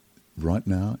program, right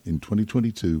now in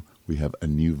 2022, we have a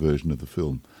new version of the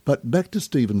film. But back to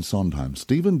Stephen Sondheim.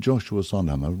 Stephen Joshua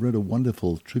Sondheim. I read a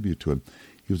wonderful tribute to him.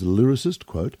 He was a lyricist,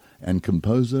 quote, and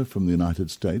composer from the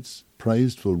United States,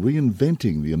 praised for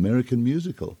reinventing the American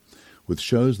musical with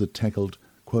shows that tackled,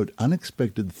 quote,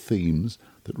 unexpected themes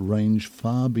that range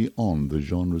far beyond the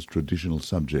genre's traditional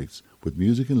subjects, with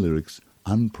music and lyrics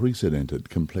unprecedented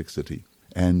complexity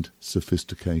and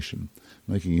sophistication,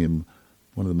 making him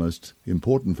one of the most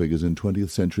important figures in 20th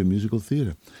century musical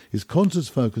theatre. His concerts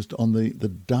focused on the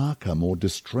darker, more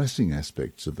distressing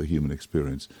aspects of the human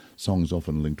experience, songs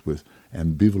often linked with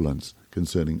ambivalence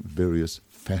concerning various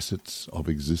facets of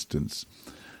existence.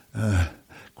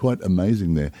 Quite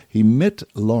amazing there. He met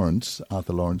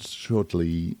Arthur Lawrence,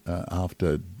 shortly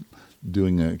after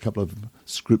doing a couple of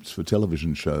scripts for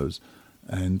television shows,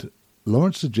 and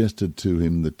Lawrence suggested to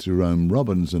him that Jerome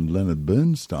Robbins and Leonard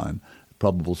Bernstein,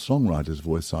 probable songwriters of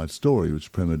West Side Story,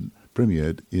 which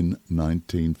premiered in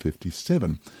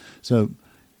 1957. So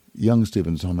young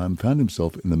Stephen Sondheim found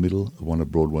himself in the middle of one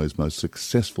of Broadway's most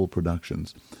successful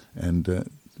productions, and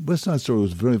West Side Story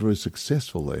was very, very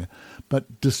successful there.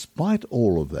 But despite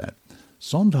all of that,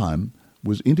 Sondheim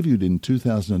was interviewed in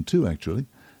 2002, actually,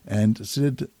 and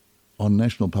said on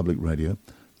National Public Radio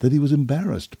that he was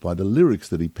embarrassed by the lyrics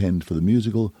that he penned for the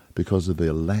musical because of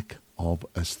their lack of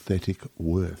aesthetic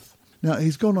worth. Now,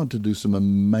 he's gone on to do some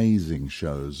amazing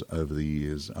shows over the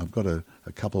years. I've got a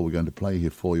couple we're going to play here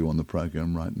for you on the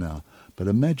program right now. But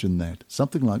imagine that,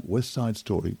 something like West Side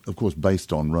Story, of course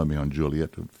based on Romeo and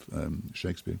Juliet of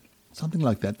Shakespeare, something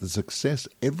like that, the success,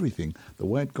 everything, the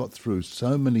way it got through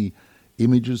so many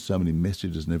images, so many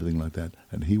messages and everything like that,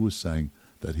 and he was saying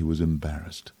that he was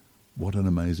embarrassed. What an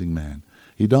amazing man.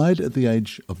 He died at the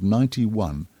age of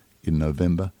 91 in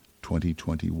November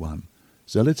 2021.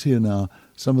 So let's hear now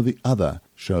some of the other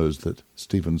shows that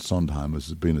Stephen Sondheim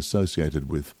has been associated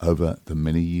with over the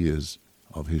many years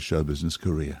of his show business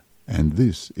career. And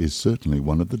this is certainly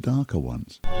one of the darker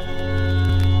ones.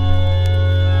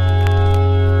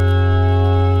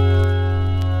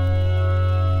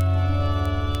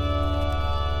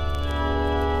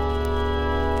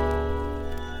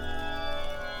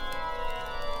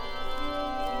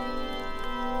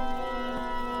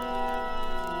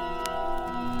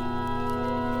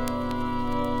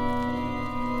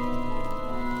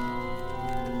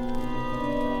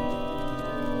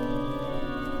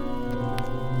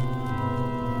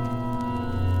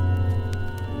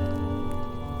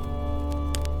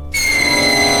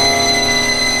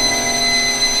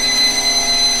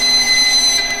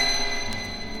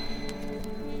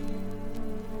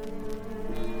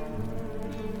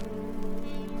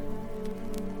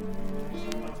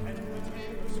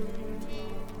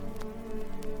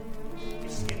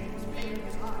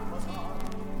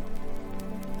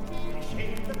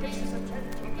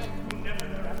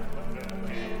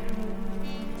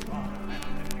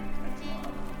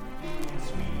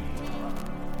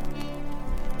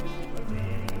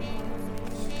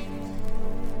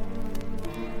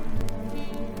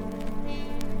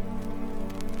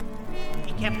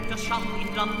 Kept a shop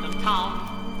in London town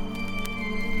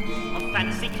of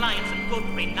fancy clients and good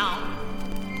renown.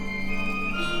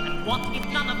 And what if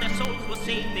none of their souls were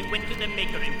saved? They went to their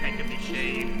maker impeccably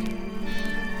shaved.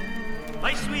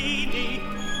 My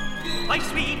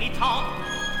Sweeney Todd,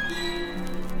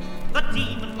 the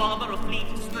demon barber of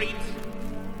Fleet Street.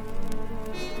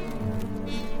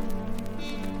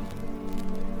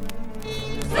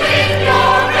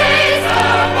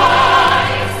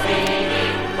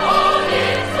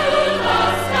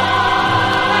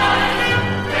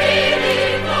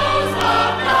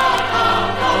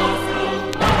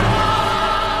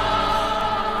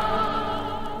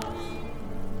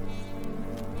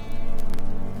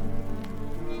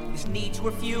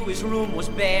 His room was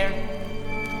bare,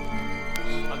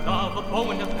 a dove, a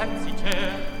bow, and a fancy chair,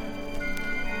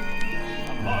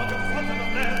 a mug, a front, and a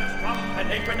leather strap,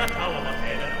 an apron, a towel, a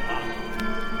bed, and a pot.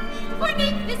 For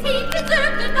neatness he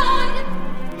deserved a nod.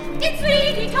 It's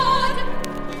really Todd.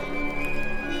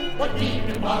 What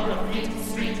demon barber of Fleet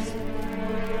Street?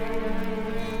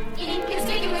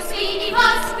 Inconspicuously he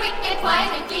was, quick and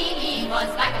quiet and clean. He was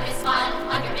back of his smile,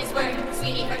 under his word.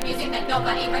 Sweeney heard music that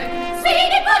nobody heard.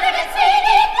 Sweeney puttered and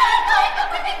Sweeney felt like a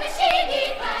perfect machine.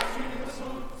 He flashed. Sweeney was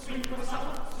soul, Sweeney was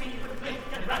sour, Sweeney would blink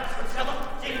and rats would sell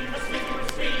up. Sweeney was Sweeney was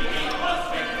Sweeney. He was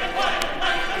quick and quiet and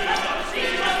nice and mellow.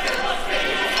 Sweeney was good, was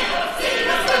Sweeney. He was Sweeney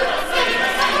was good, was Sweeney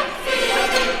was sour. Sweeney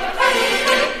was good, was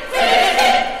Sweeney.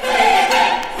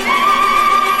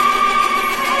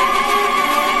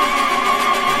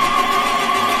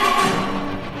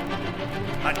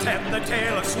 Attend the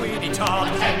tale of Sweeney Todd.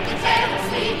 Attend the tale of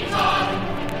Sweeney Todd.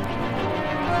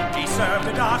 He served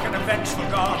a dark and a vengeful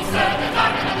God. He served a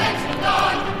dark and a vengeful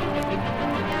God.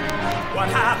 What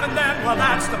happened then? Well,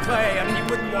 that's the play, and he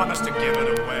wouldn't want us to give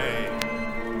it away.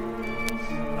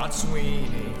 Not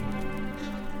Sweeney.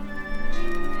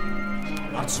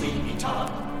 on Sweeney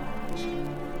Todd,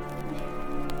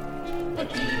 the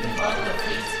demon of the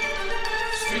Fleet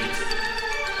Street.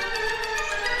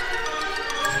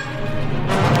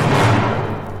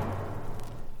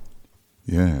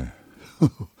 Yeah.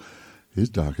 It's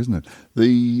dark, isn't it?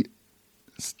 The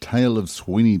Tale of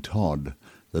Sweeney Todd,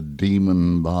 the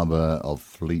demon barber of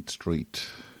Fleet Street.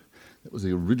 That was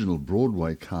the original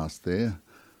Broadway cast there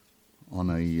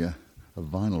on a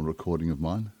vinyl recording of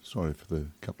mine. Sorry for the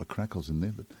couple of crackles in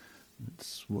there, but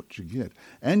it's what you get.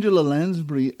 Angela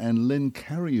Lansbury and Len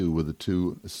Cariou were the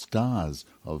two stars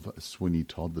of Sweeney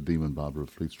Todd, the demon barber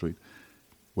of Fleet Street,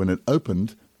 when it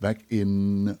opened back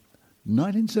in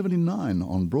 1979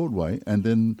 on Broadway, and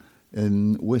then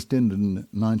in West End in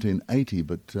 1980,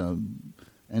 but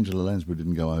Angela Lansbury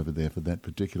didn't go over there for that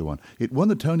particular one. It won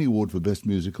the Tony Award for Best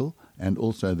Musical and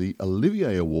also the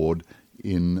Olivier Award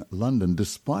in London,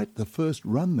 despite the first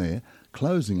run there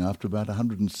closing after about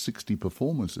 160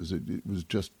 performances. It was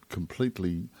just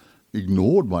completely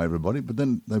ignored by everybody, but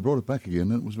then they brought it back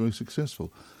again and it was very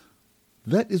successful.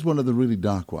 That is one of the really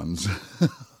dark ones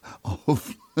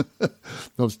of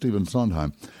Stephen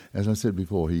Sondheim. As I said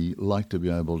before, he liked to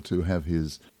be able to have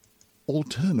his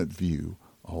alternate view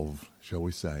of, shall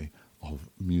we say, of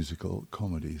musical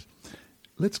comedies.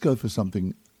 Let's go for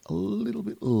something a little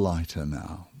bit lighter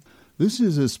now. This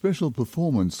is a special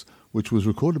performance which was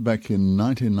recorded back in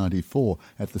 1994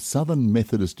 at the Southern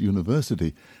Methodist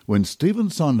University when Stephen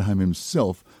Sondheim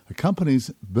himself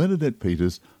accompanies Bernadette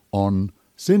Peters on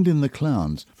Send in the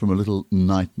Clowns from a little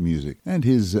night music. And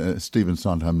here's Stephen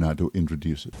Sondheim now to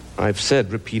introduce it. I've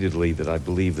said repeatedly that I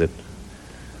believe that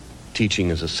teaching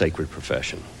is a sacred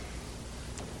profession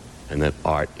and that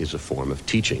art is a form of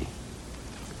teaching.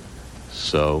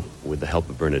 So, with the help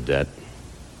of Bernadette,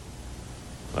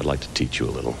 I'd like to teach you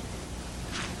a little.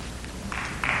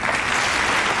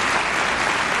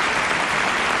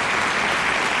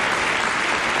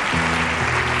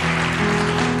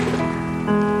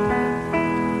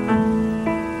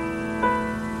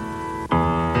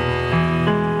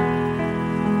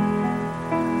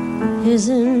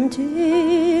 Isn't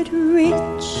it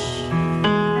rich?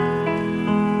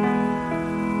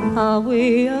 Are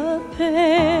we a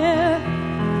pair?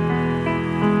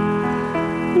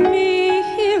 Me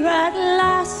here at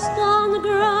last on the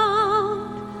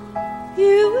ground,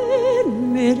 you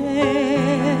in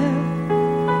midair.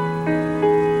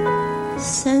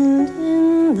 Send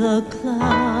in the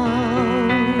clowns.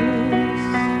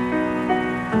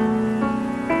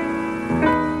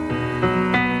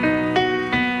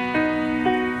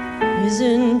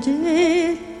 Isn't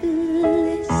it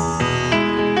bliss?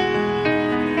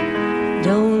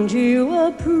 Don't you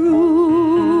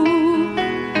approve?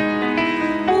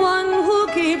 One who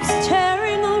keeps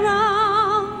tearing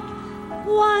around,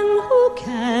 one who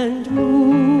can't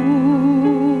move.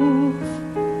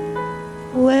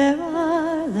 Where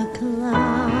are the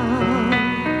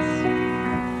clowns?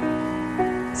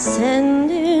 Send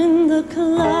in the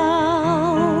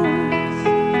clowns.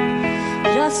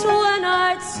 Just when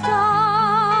I'd start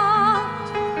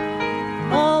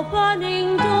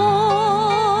opening doors,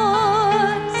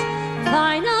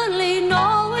 finally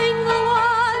knowing the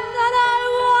one that I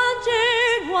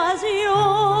wanted was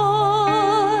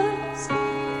yours,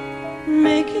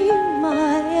 making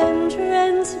my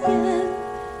entrance again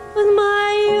with my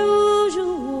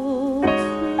usual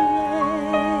flair,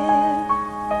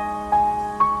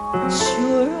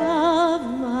 sure of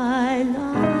my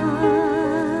lines,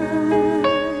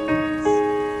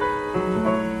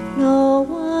 no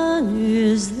one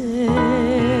is there.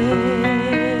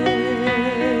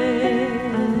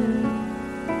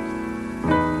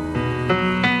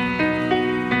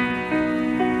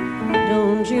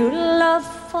 Don't you love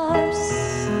farce?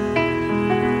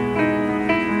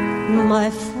 My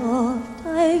fault,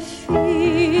 I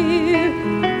fear.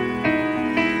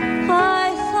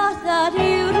 I thought that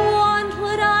you'd want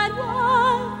what I'd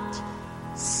want.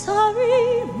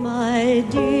 Sorry, my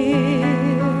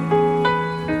dear.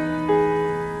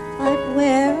 But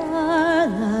where are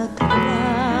the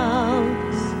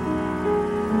clowns?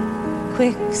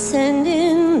 Quick, send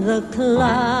in the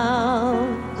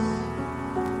clowns.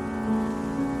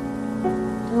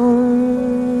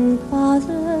 Don't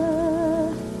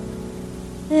bother,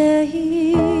 they're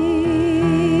here.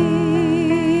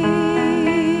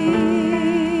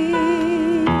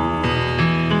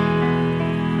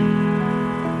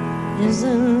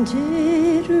 Isn't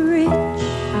it rich?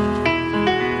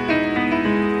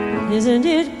 Isn't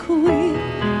it queer?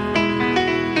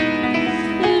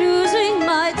 Losing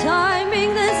my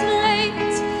timing this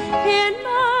late in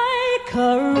my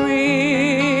career.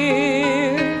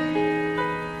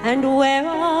 And where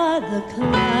are the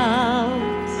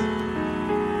clowns?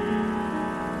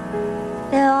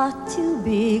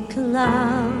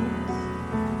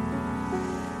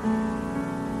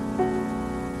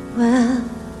 Well,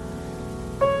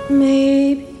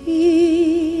 maybe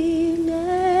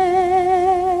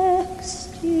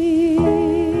next year.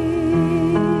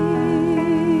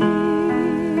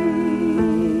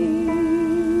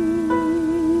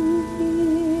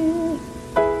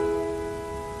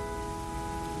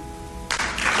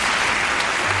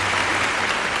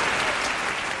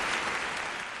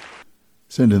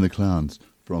 Send in the Clowns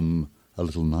from A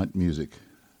Little Night Music,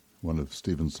 one of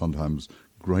Stephen Sondheim's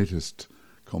greatest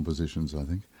compositions, I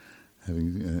think.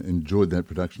 Having enjoyed that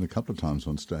production a couple of times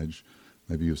on stage,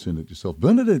 maybe you've seen it yourself.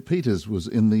 Bernadette Peters was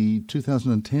in the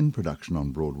 2010 production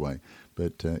on Broadway,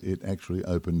 but it actually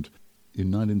opened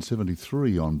in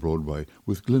 1973 on Broadway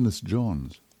with Glynis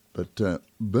Johns. But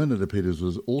Bernadette Peters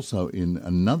was also in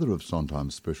another of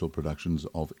Sondheim's special productions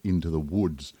of Into the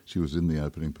Woods. She was in the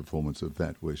opening performance of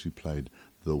that, where she played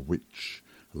the witch,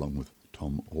 along with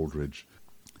Tom Aldridge.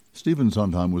 Stephen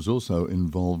Sondheim was also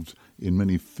involved in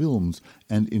many films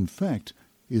and, in fact,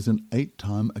 is an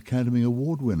 8-time Academy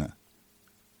Award winner.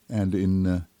 And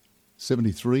in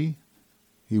 73,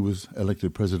 he was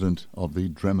elected president of the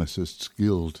Dramatists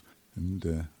Guild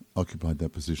and occupied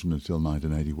that position until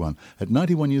 1981. At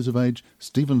 91 years of age,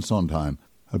 Stephen Sondheim,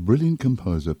 a brilliant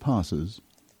composer, passes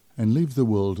and leaves the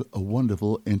world a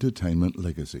wonderful entertainment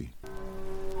legacy.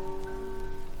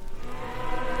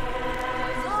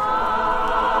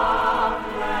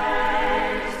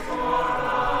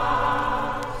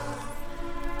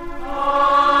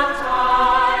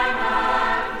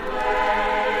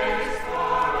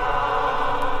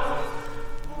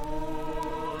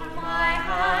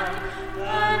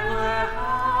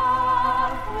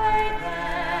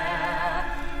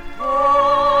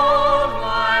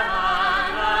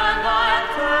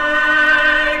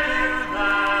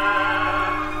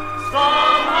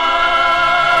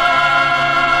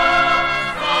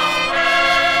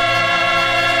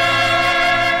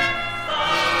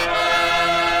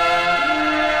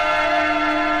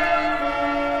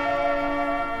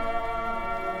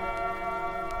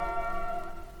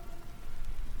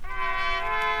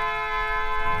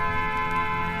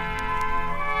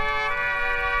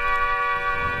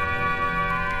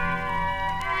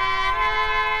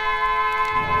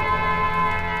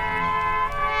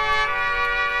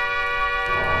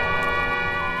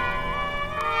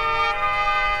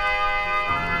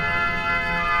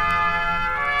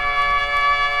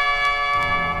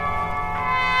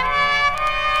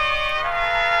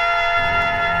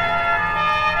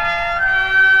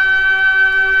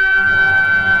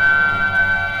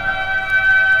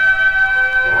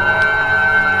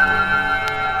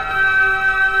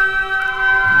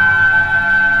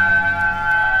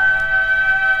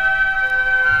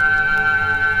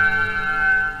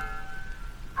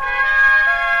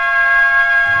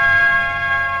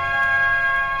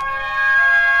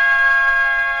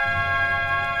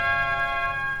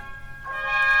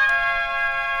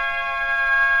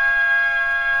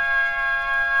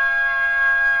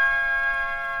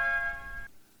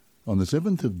 On the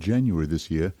 7th of January this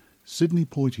year, Sidney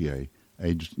Poitier,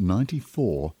 aged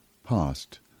 94,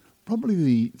 passed. Probably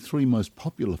the 3 most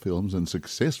popular films and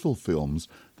successful films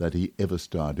that he ever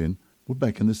starred in were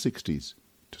back in the 60s.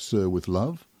 To Sir with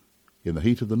Love, In the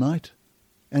Heat of the Night,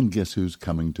 and Guess Who's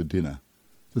Coming to Dinner.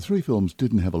 The 3 films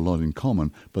didn't have a lot in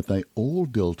common, but they all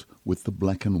dealt with the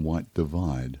black and white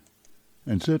divide.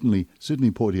 And certainly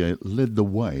Sidney Poitier led the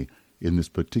way in this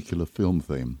particular film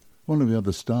theme. One of the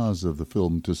other stars of the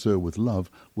film To Sir with Love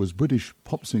was British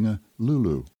pop singer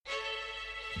Lulu.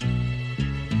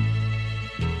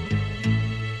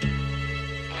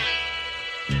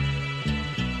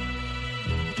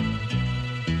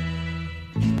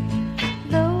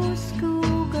 Those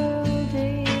schoolgirl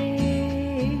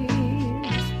days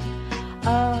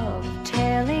of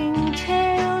telling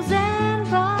tales and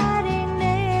biting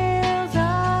nails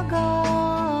are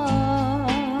gone.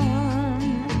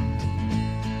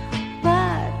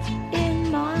 But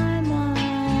in my mind,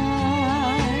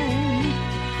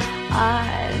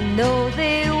 I know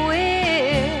they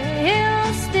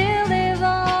will still live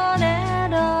on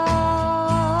and on.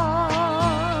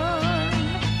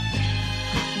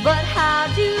 But how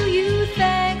do you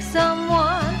thank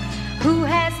someone who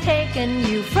has taken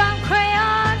you from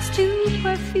crayons to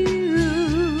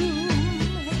perfume?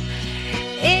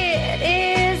 It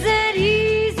isn't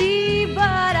easy,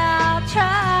 but I'll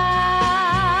try.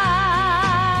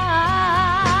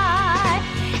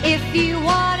 If you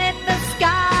wanted the sky,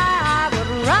 I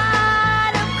would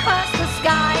ride across the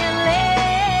sky in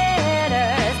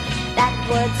letters that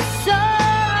would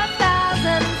soar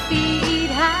 1,000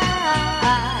 feet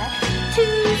high. To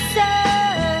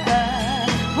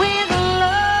serve with love.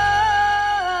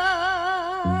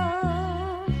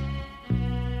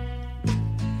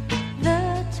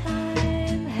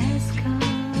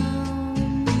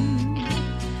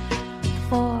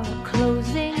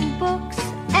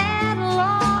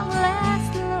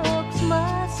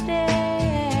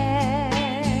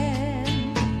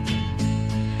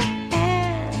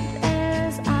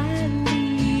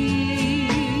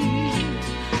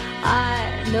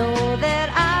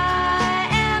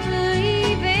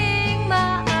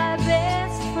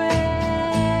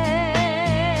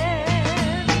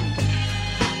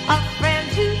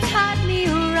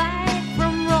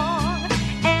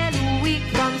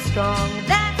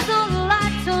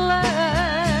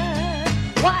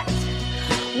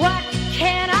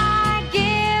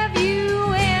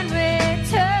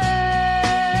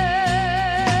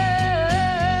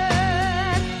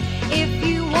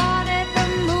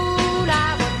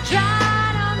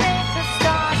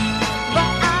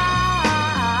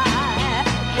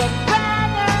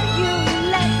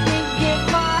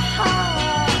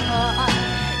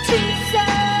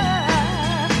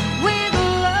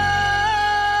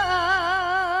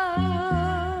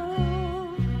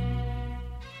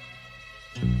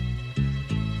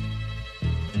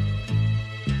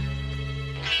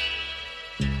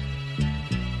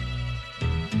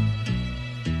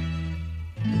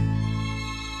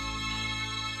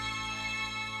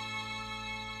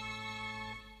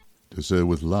 Officer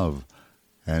with Love.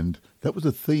 And that was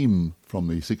a theme from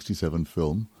the 1967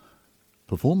 film,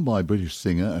 performed by British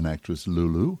singer and actress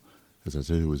Lulu, as I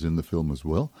said, who was in the film as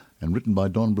well, and written by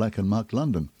Don Black and Mark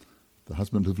London, the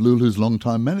husband of Lulu's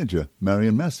longtime manager,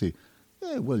 Marion Massey.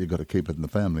 Yeah, well, you've got to keep it in the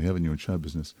family, haven't you, in show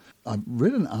business? I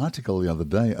read an article the other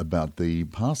day about the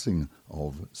passing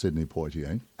of Sidney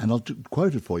Poitier, and I'll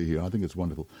quote it for you here. I think it's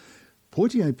wonderful.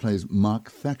 Poitier plays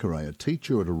Mark Thackeray, a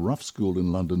teacher at a rough school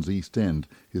in London's East End.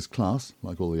 His class,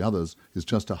 like all the others, is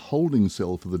just a holding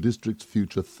cell for the district's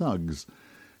future thugs.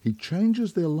 He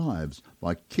changes their lives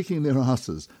by kicking their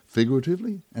asses,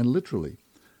 figuratively and literally.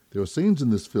 There are scenes in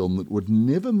this film that would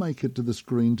never make it to the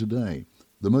screen today.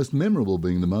 The most memorable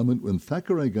being the moment when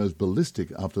Thackeray goes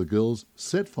ballistic after the girls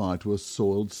set fire to a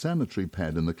soiled sanitary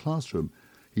pad in the classroom.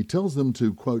 He tells them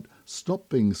to, quote, stop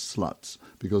being sluts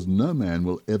because no man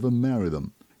will ever marry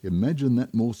them. Imagine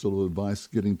that morsel of advice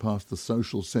getting past the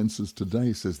social censors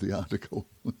today, says the article.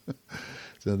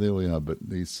 So there we are, but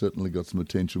he's certainly got some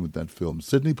attention with that film.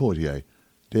 Sidney Poitier,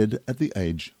 dead at the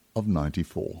age of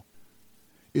 94.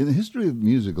 In the history of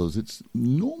musicals, it's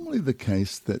normally the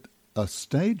case that a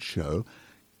stage show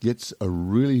gets a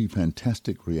really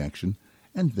fantastic reaction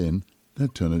and then they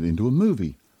turn it into a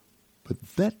movie. But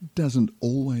that doesn't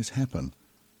always happen.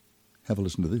 Have a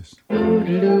listen to this.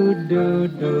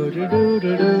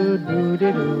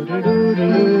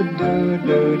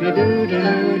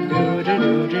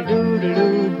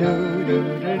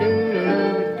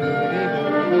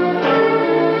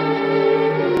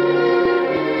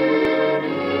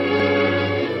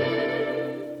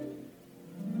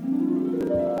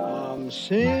 I'm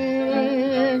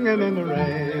singing in the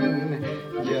rain,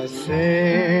 just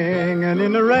singing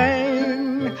in the rain.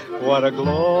 What a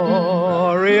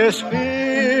glorious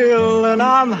feeling,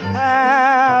 I'm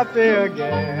happy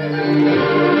again.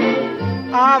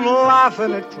 I'm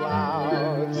laughing at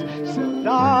clouds so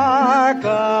dark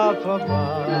up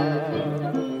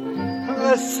above.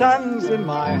 The sun's in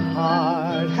my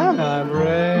heart and I'm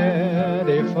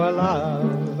ready for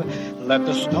love. Let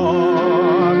the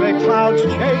stormy clouds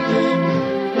chase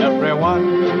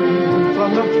everyone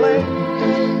from the place.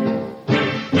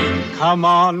 Come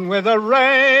on with the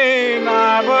rain,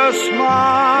 I've a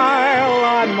smile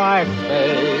on my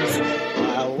face.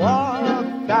 I'll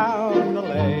walk down the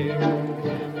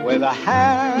lane with a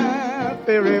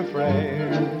happy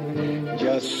refrain,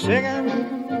 just singing,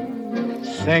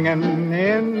 singing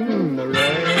in the rain,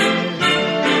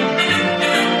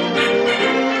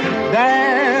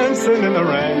 dancing in the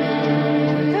rain.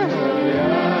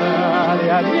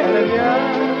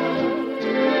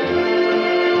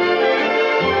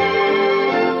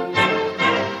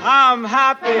 I'm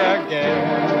happy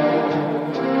again.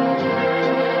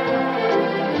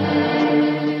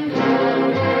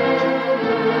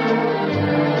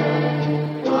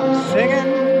 I'm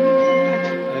singing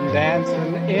and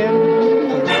dancing in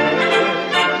the rain.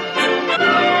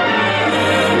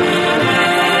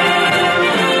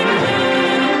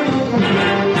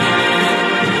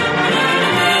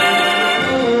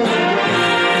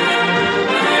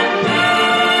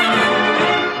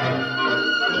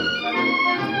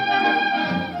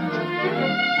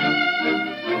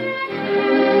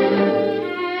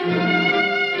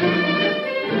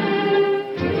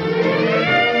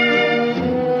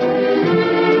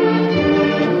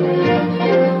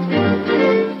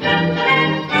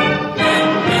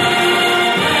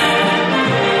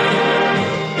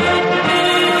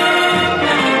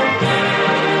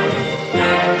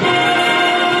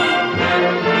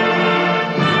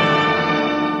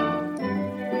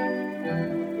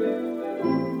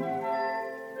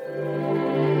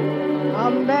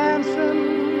 I'm dancing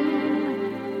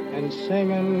and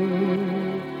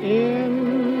singing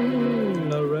in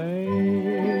the rain.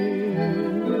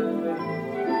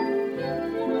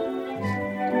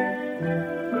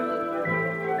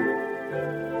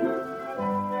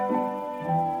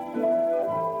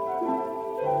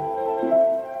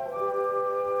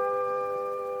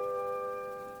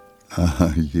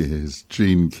 Ah, yes,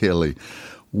 Gene Kelly.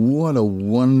 What a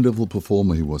wonderful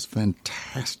performer he was.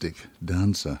 Fantastic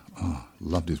dancer. Oh,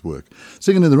 loved his work.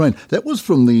 Singing in the Rain. That was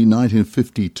from the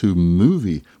 1952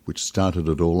 movie, which started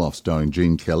it all off, starring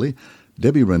Gene Kelly,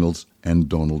 Debbie Reynolds and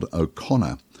Donald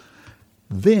O'Connor.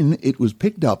 Then it was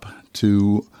picked up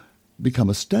to become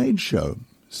a stage show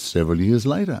several years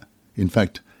later. In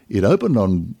fact, it opened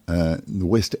on the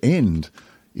West End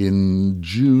in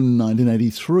June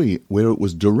 1983, where it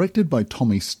was directed by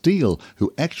Tommy Steele,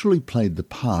 who actually played the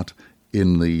part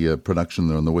in the production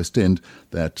there on the West End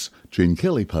that Gene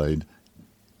Kelly played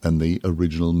in the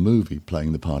original movie,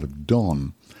 playing the part of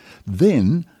Don.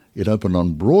 Then it opened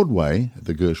on Broadway at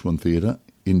the Gershwin Theatre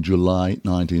in July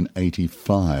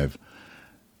 1985.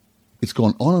 It's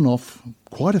gone on and off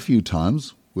quite a few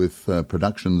times with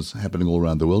productions happening all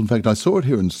around the world. In fact, I saw it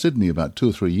here in Sydney about 2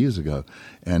 or 3 years ago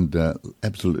and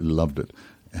absolutely loved it.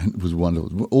 And it was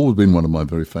wonderful. It's always been one of my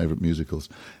very favourite musicals.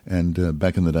 And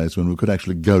back in the days when we could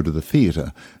actually go to the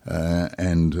theatre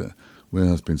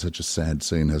well, it's been such a sad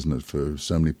scene, hasn't it, for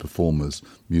so many performers,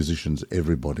 musicians,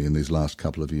 everybody in these last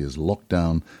couple of years, locked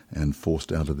down and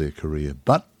forced out of their career.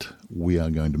 But we are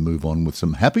going to move on with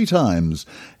some happy times,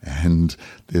 and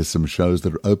there's some shows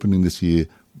that are opening this year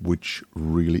which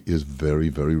really is very,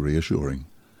 very reassuring.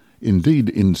 Indeed,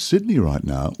 in Sydney right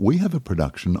now, we have a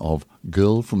production of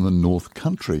Girl from the North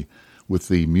Country with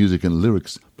the music and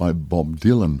lyrics by Bob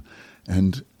Dylan.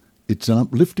 And it's an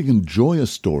uplifting and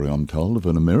joyous story, I'm told, of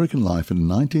an American life in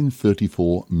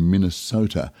 1934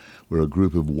 Minnesota, where a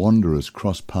group of wanderers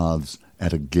cross paths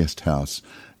at a guest house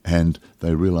and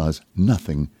they realise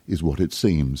nothing is what it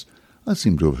seems. I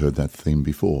seem to have heard that theme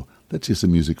before. Let's hear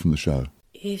some music from the show.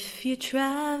 If you're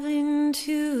traveling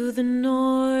to the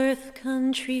North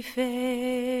Country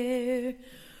Fair,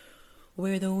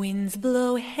 where the winds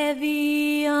blow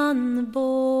heavy on the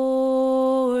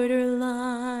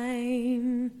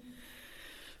borderline,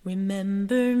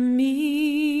 remember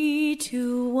me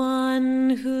to one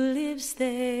who lives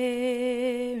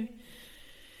there.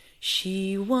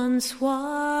 She once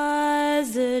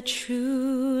was a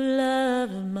true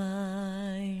love of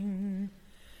mine.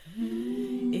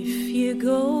 If you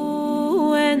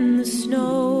go when the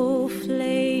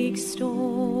snowflakes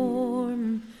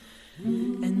storm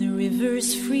and the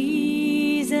rivers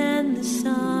freeze and the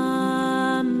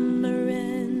summer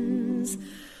ends,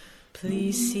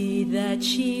 please see that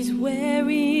she's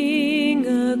wearing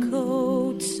a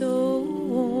coat so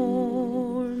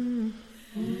warm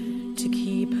to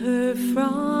keep her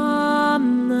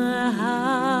from the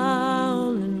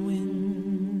howling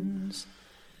winds.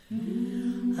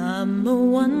 I'm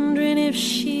a-wondering if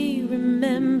she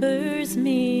remembers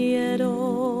me at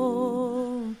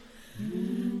all.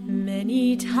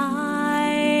 Many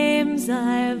times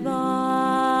I've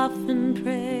often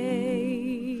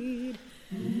prayed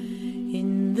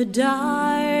in the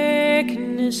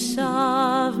darkness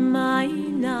of my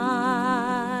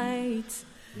nights,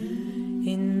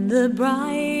 in the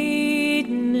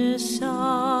brightness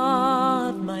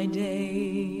of my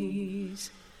days.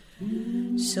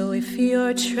 So if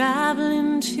you're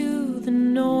traveling to the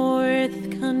North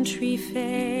Country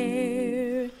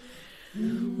Fair,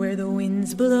 where the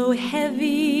winds blow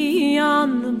heavy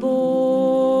on the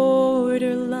borderline,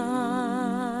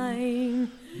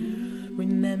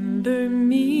 remember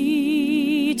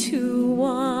me to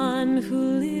one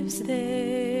who lives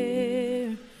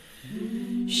there.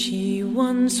 She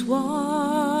once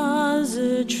was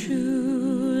a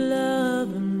true love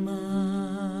of mine.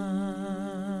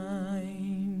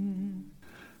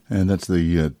 And that's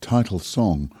the title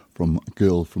song from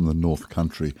Girl from the North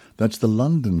Country. That's the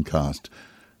London cast.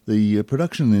 The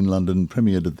production in London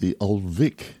premiered at the Old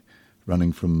Vic,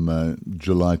 running from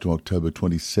July to October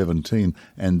 2017,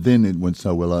 and then it went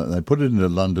so well they put it into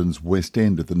London's West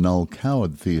End at the Noel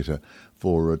Coward Theatre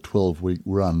for a 12-week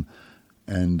run,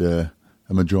 and a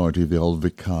majority of the Old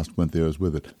Vic cast went there as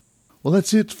with it. Well,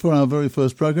 that's it for our very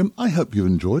first program. I hope you've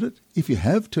enjoyed it. If you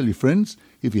have, tell your friends.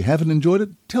 If you haven't enjoyed it,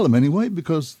 tell them anyway,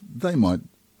 because they might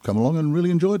come along and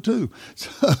really enjoy it too. So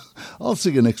I'll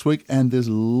see you next week, and there's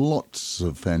lots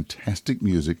of fantastic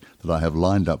music that I have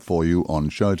lined up for you on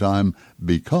Showtime,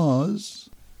 because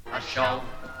A show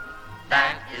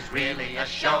that is really a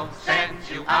show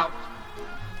sends you out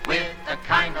with a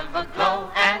kind of a glow,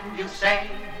 and you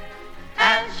say,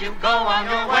 as you go on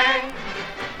your way,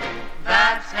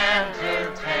 that's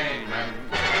entertainment.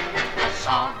 A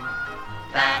song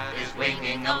that is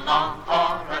winging along,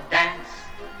 or a dance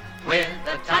with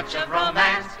a touch of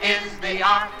romance is the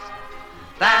art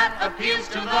that appeals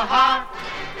to the heart.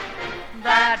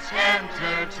 That's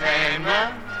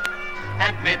entertainment.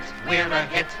 Admit we're a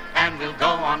hit and we'll go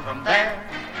on from there.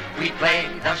 We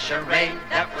played a charade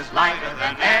that was lighter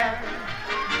than air,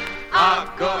 a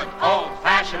good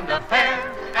old-fashioned affair.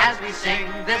 As we sing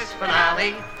this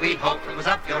finale, we hope it was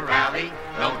up your alley.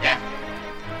 No death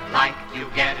like you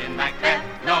get in Macbeth,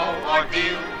 no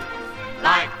ordeal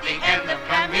like the end of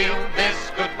Camille. This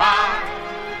goodbye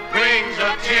brings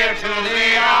a tear to the